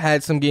have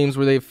had some games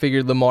where they've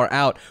figured Lamar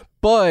out,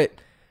 but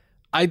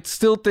I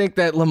still think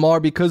that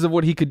Lamar, because of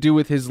what he could do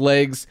with his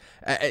legs,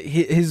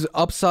 his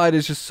upside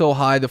is just so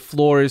high, the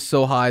floor is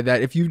so high,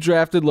 that if you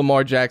drafted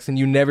Lamar Jackson,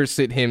 you never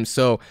sit him.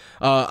 So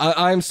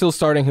I'm still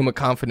starting him with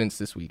confidence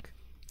this week.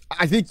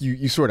 I think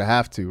you sort of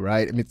have to,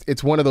 right? I mean,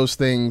 it's one of those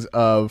things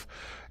of,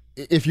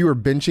 if you were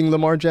benching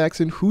Lamar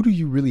Jackson, who do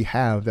you really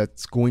have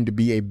that's going to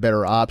be a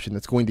better option,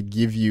 that's going to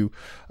give you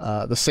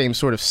the same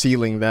sort of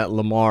ceiling that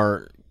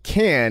Lamar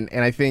can?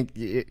 And I think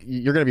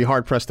you're going to be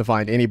hard-pressed to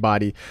find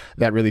anybody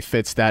that really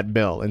fits that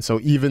bill. And so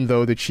even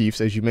though the Chiefs,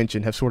 as you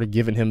mentioned, have sort of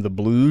given him the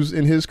blues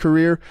in his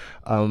career,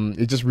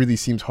 it just really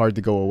seems hard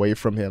to go away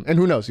from him. And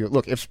who knows?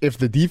 Look, if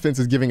the defense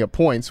is giving up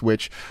points,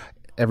 which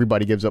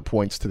everybody gives up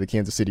points to the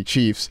Kansas City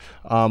Chiefs,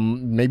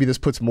 maybe this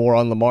puts more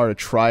on Lamar to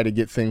try to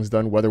get things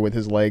done, whether with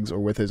his legs or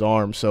with his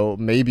arms. So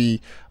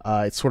maybe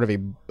it's sort of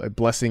a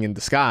blessing in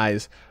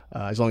disguise,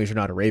 as long as you're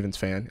not a Ravens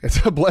fan.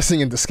 It's a blessing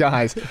in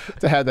disguise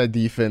to have that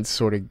defense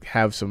sort of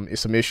have some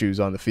issues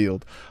on the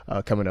field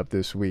coming up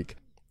this week.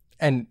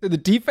 And the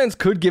defense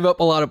could give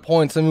up a lot of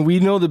points. I mean, we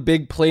know the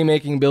big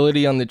playmaking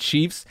ability on the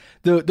Chiefs.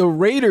 The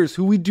Raiders,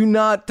 who we do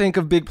not think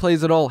of big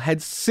plays at all,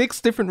 had 6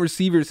 different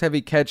receivers have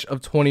a catch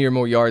of 20 or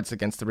more yards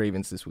against the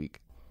Ravens this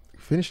week.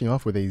 Finishing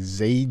off with a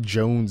Zay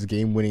Jones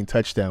game-winning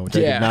touchdown, which I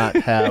did not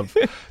have.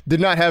 Did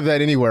not have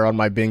that anywhere on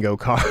my bingo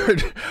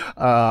card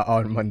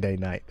on Monday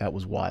night. That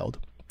was wild.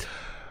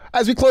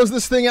 As we close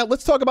this thing out,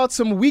 let's talk about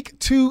some week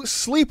 2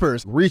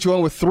 sleepers. Reach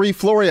on with 3.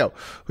 Florio,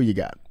 who you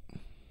got?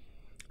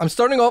 I'm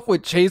starting off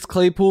with Chase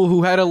Claypool,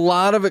 who had a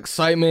lot of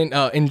excitement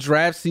in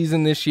draft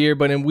season this year,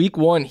 but in week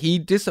 1, he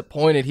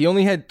disappointed. He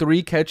only had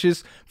 3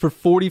 catches for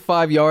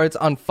 45 yards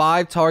on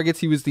 5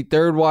 targets. He was the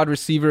 3rd wide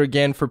receiver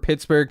again for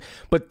Pittsburgh.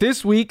 But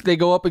this week, they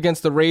go up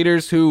against the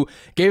Raiders, who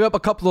gave up a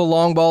couple of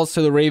long balls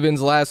to the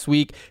Ravens last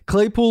week.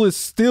 Claypool is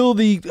still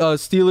the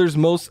Steelers'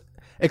 most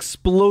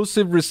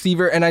explosive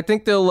receiver, and I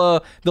think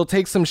they'll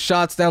take some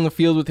shots down the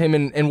field with him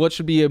in what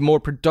should be a more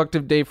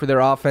productive day for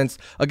their offense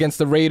against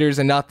the Raiders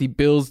and not the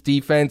Bills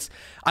defense.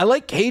 I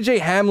like KJ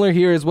Hamler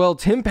here as well.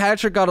 Tim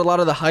Patrick got a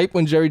lot of the hype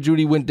when Jerry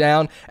Jeudy went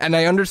down, and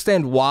I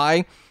understand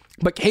why.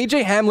 But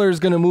KJ Hamler is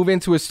going to move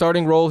into a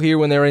starting role here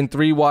when they're in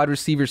 3 wide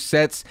receiver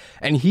sets,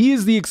 and he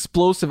is the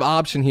explosive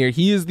option here.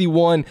 He is the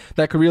one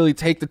that could really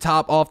take the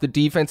top off the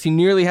defense. He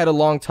nearly had a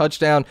long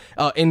touchdown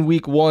in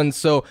week 1,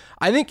 so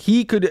I think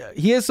he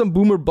has some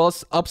boomer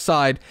bust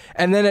upside.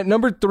 And then at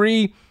number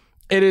 3,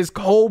 it is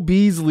Cole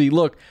Beasley.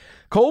 Look,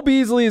 Cole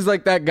Beasley is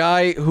like that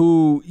guy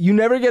who you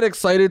never get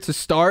excited to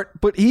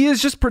start, but he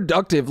is just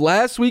productive.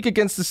 Last week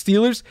against the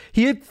Steelers,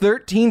 he had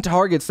 13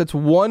 targets. That's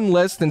 1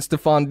 less than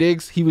Stephon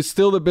Diggs. He was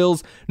still the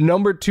Bills'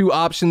 number 2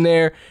 option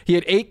there. He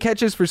had 8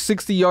 catches for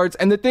 60 yards.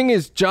 And the thing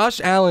is, Josh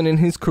Allen in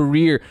his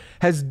career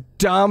has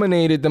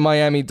dominated the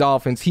Miami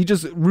Dolphins. He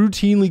just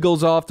routinely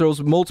goes off, throws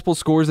multiple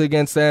scores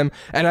against them,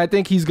 and I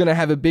think he's going to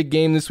have a big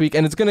game this week,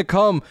 and it's going to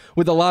come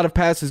with a lot of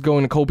passes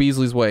going to Cole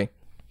Beasley's way.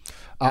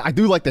 I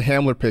do like the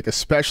Hamler pick,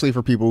 especially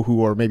for people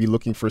who are maybe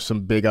looking for some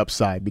big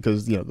upside,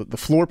 because the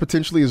floor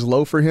potentially is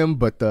low for him,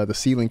 but the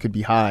ceiling could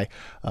be high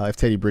if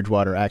Teddy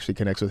Bridgewater actually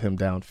connects with him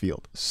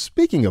downfield.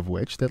 Speaking of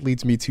which, that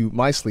leads me to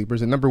my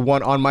sleepers, and number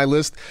one on my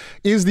list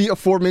is the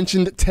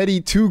aforementioned Teddy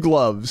Two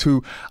Gloves,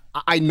 who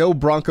I know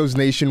Broncos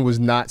Nation was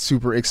not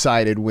super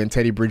excited when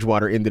Teddy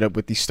Bridgewater ended up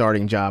with the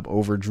starting job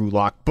over Drew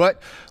Lock.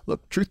 But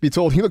look, truth be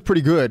told, he looked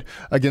pretty good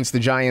against the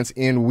Giants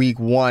in week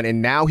 1,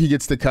 and now he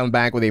gets to come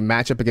back with a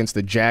matchup against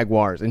the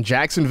Jaguars. And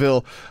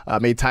Jacksonville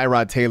made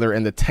Tyrod Taylor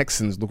and the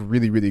Texans look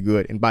really, really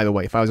good. And by the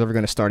way, if I was ever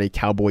going to start a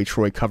Cowboy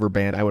Troy cover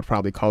band, I would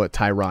probably call it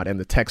Tyrod and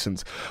the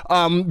Texans.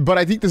 But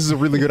I think this is a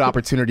really good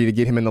opportunity to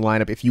get him in the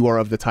lineup if you are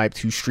of the type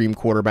to stream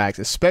quarterbacks,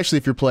 especially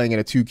if you're playing in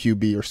a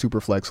 2QB or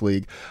Superflex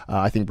league.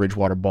 I think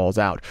Bridgewater balls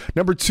out.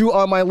 Number 2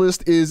 on my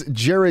list is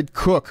Jared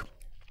Cook.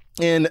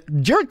 And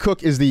Jared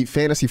Cook is the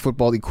fantasy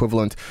football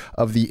equivalent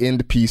of the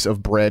end piece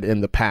of bread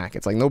in the pack.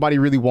 It's like nobody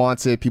really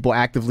wants it. People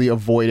actively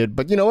avoid it.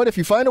 But you know what? If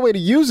you find a way to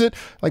use it,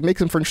 like make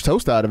some French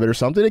toast out of it or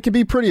something, it can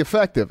be pretty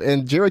effective.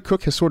 And Jared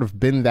Cook has sort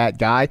of been that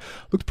guy.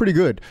 Looked pretty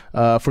good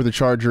for the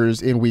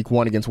Chargers in week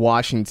 1 against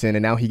Washington.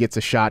 And now he gets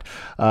a shot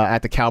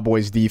at the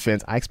Cowboys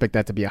defense. I expect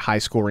that to be a high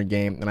scoring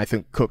game. And I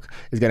think Cook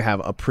is going to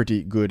have a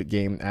pretty good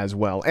game as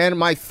well. And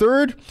my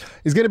third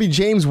is going to be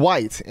James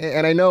White.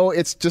 And I know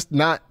it's just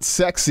not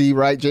sexy,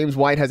 right? James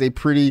White has a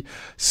pretty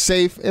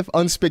safe, if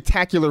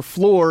unspectacular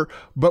floor,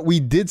 but we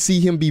did see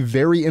him be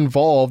very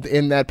involved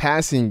in that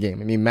passing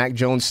game. I mean, Mac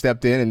Jones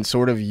stepped in and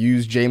sort of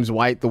used James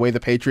White the way the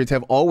Patriots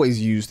have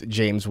always used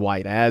James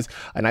White, as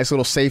a nice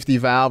little safety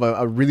valve,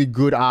 a really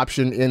good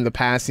option in the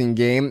passing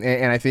game,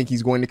 and I think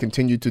he's going to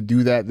continue to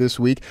do that this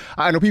week.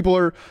 I know people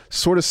are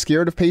sort of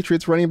scared of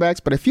Patriots running backs,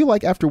 but I feel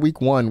like after week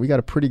 1, we got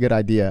a pretty good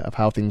idea of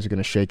how things are going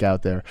to shake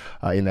out there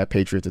in that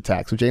Patriots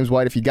attack. So James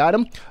White, if you got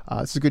him,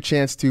 it's a good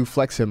chance to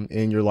flex him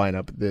in your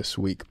lineup this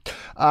week.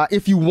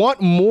 If you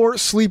want more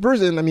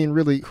sleepers, and I mean,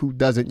 really, who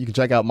doesn't? You can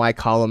check out my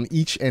column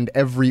each and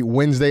every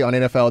Wednesday on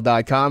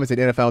NFL.com. It's at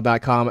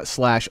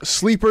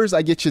NFL.com/sleepers.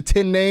 I get you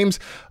 10 names,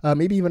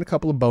 maybe even a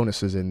couple of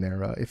bonuses in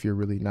there if you're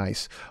really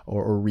nice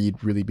or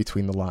read really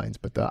between the lines.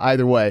 But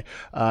either way,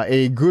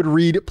 a good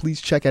read.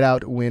 Please check it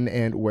out when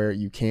and where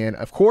you can.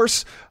 Of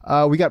course,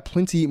 we got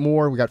plenty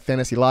more. We got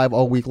Fantasy Live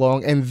all week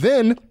long. And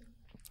then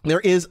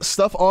there is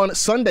stuff on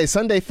Sunday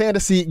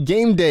Fantasy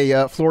Game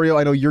Day. Florio,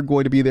 I know you're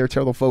going to be there.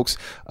 Tell the folks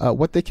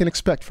what they can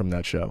expect from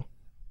that show.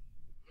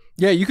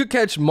 Yeah, you could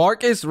catch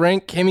Marcus,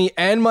 Rank, Kimmy,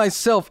 and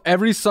myself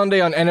every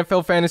Sunday on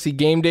NFL Fantasy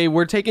Game Day.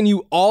 We're taking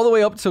you all the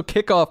way up till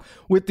kickoff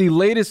with the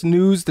latest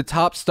news, the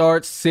top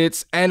starts,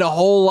 sits, and a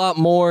whole lot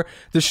more.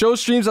 The show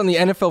streams on the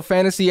NFL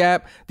Fantasy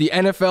app, the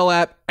NFL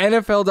app,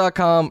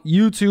 NFL.com,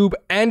 YouTube,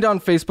 and on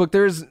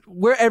Facebook.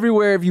 We're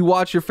everywhere. If you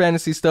watch your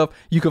fantasy stuff,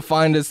 you can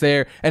find us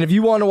there. And if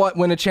you want to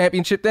win a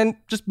championship, then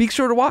just be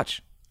sure to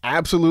watch.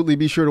 Absolutely.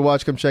 Be sure to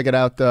watch. Come check it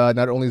out.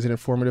 Not only is it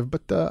informative,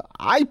 but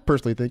I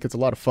personally think it's a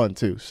lot of fun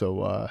too.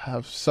 So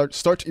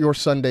start your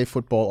Sunday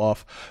football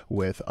off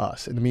with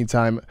us. In the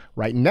meantime,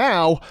 right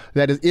now,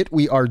 that is it.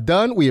 We are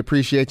done. We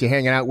appreciate you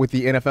hanging out with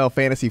the NFL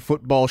Fantasy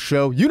Football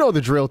Show. You know the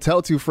drill.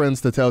 Tell 2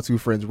 friends to tell 2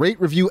 friends. Rate,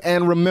 review,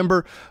 and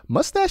remember,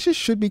 mustaches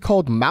should be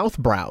called mouth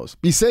brows.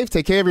 Be safe.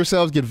 Take care of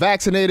yourselves. Get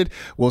vaccinated.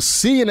 We'll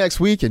see you next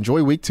week.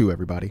 Enjoy week 2,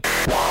 everybody.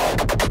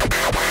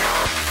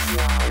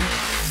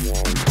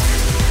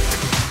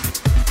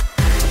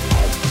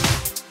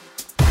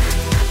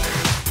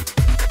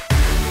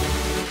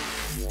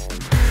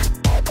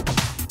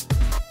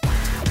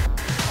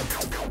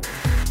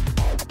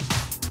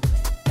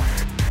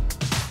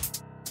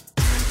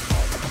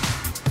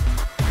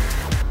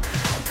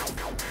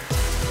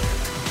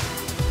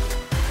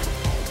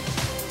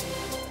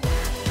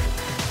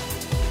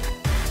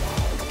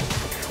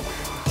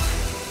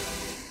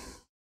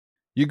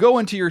 You go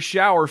into your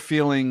shower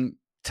feeling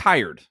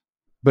tired,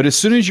 but as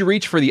soon as you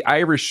reach for the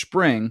Irish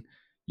Spring,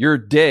 your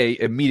day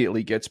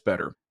immediately gets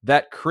better.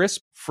 That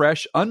crisp,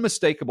 fresh,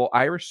 unmistakable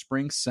Irish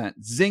Spring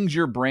scent zings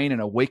your brain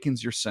and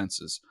awakens your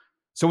senses.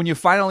 So when you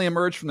finally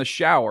emerge from the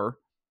shower,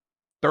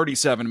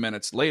 37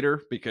 minutes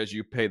later, because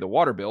you pay the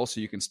water bill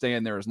so you can stay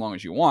in there as long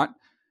as you want,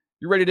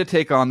 you're ready to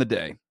take on the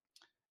day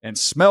and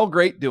smell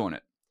great doing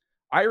it.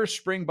 Irish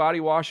Spring Body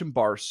Wash and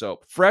Bar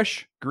Soap.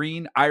 Fresh,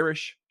 green,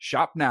 Irish.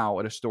 Shop now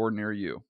at a store near you.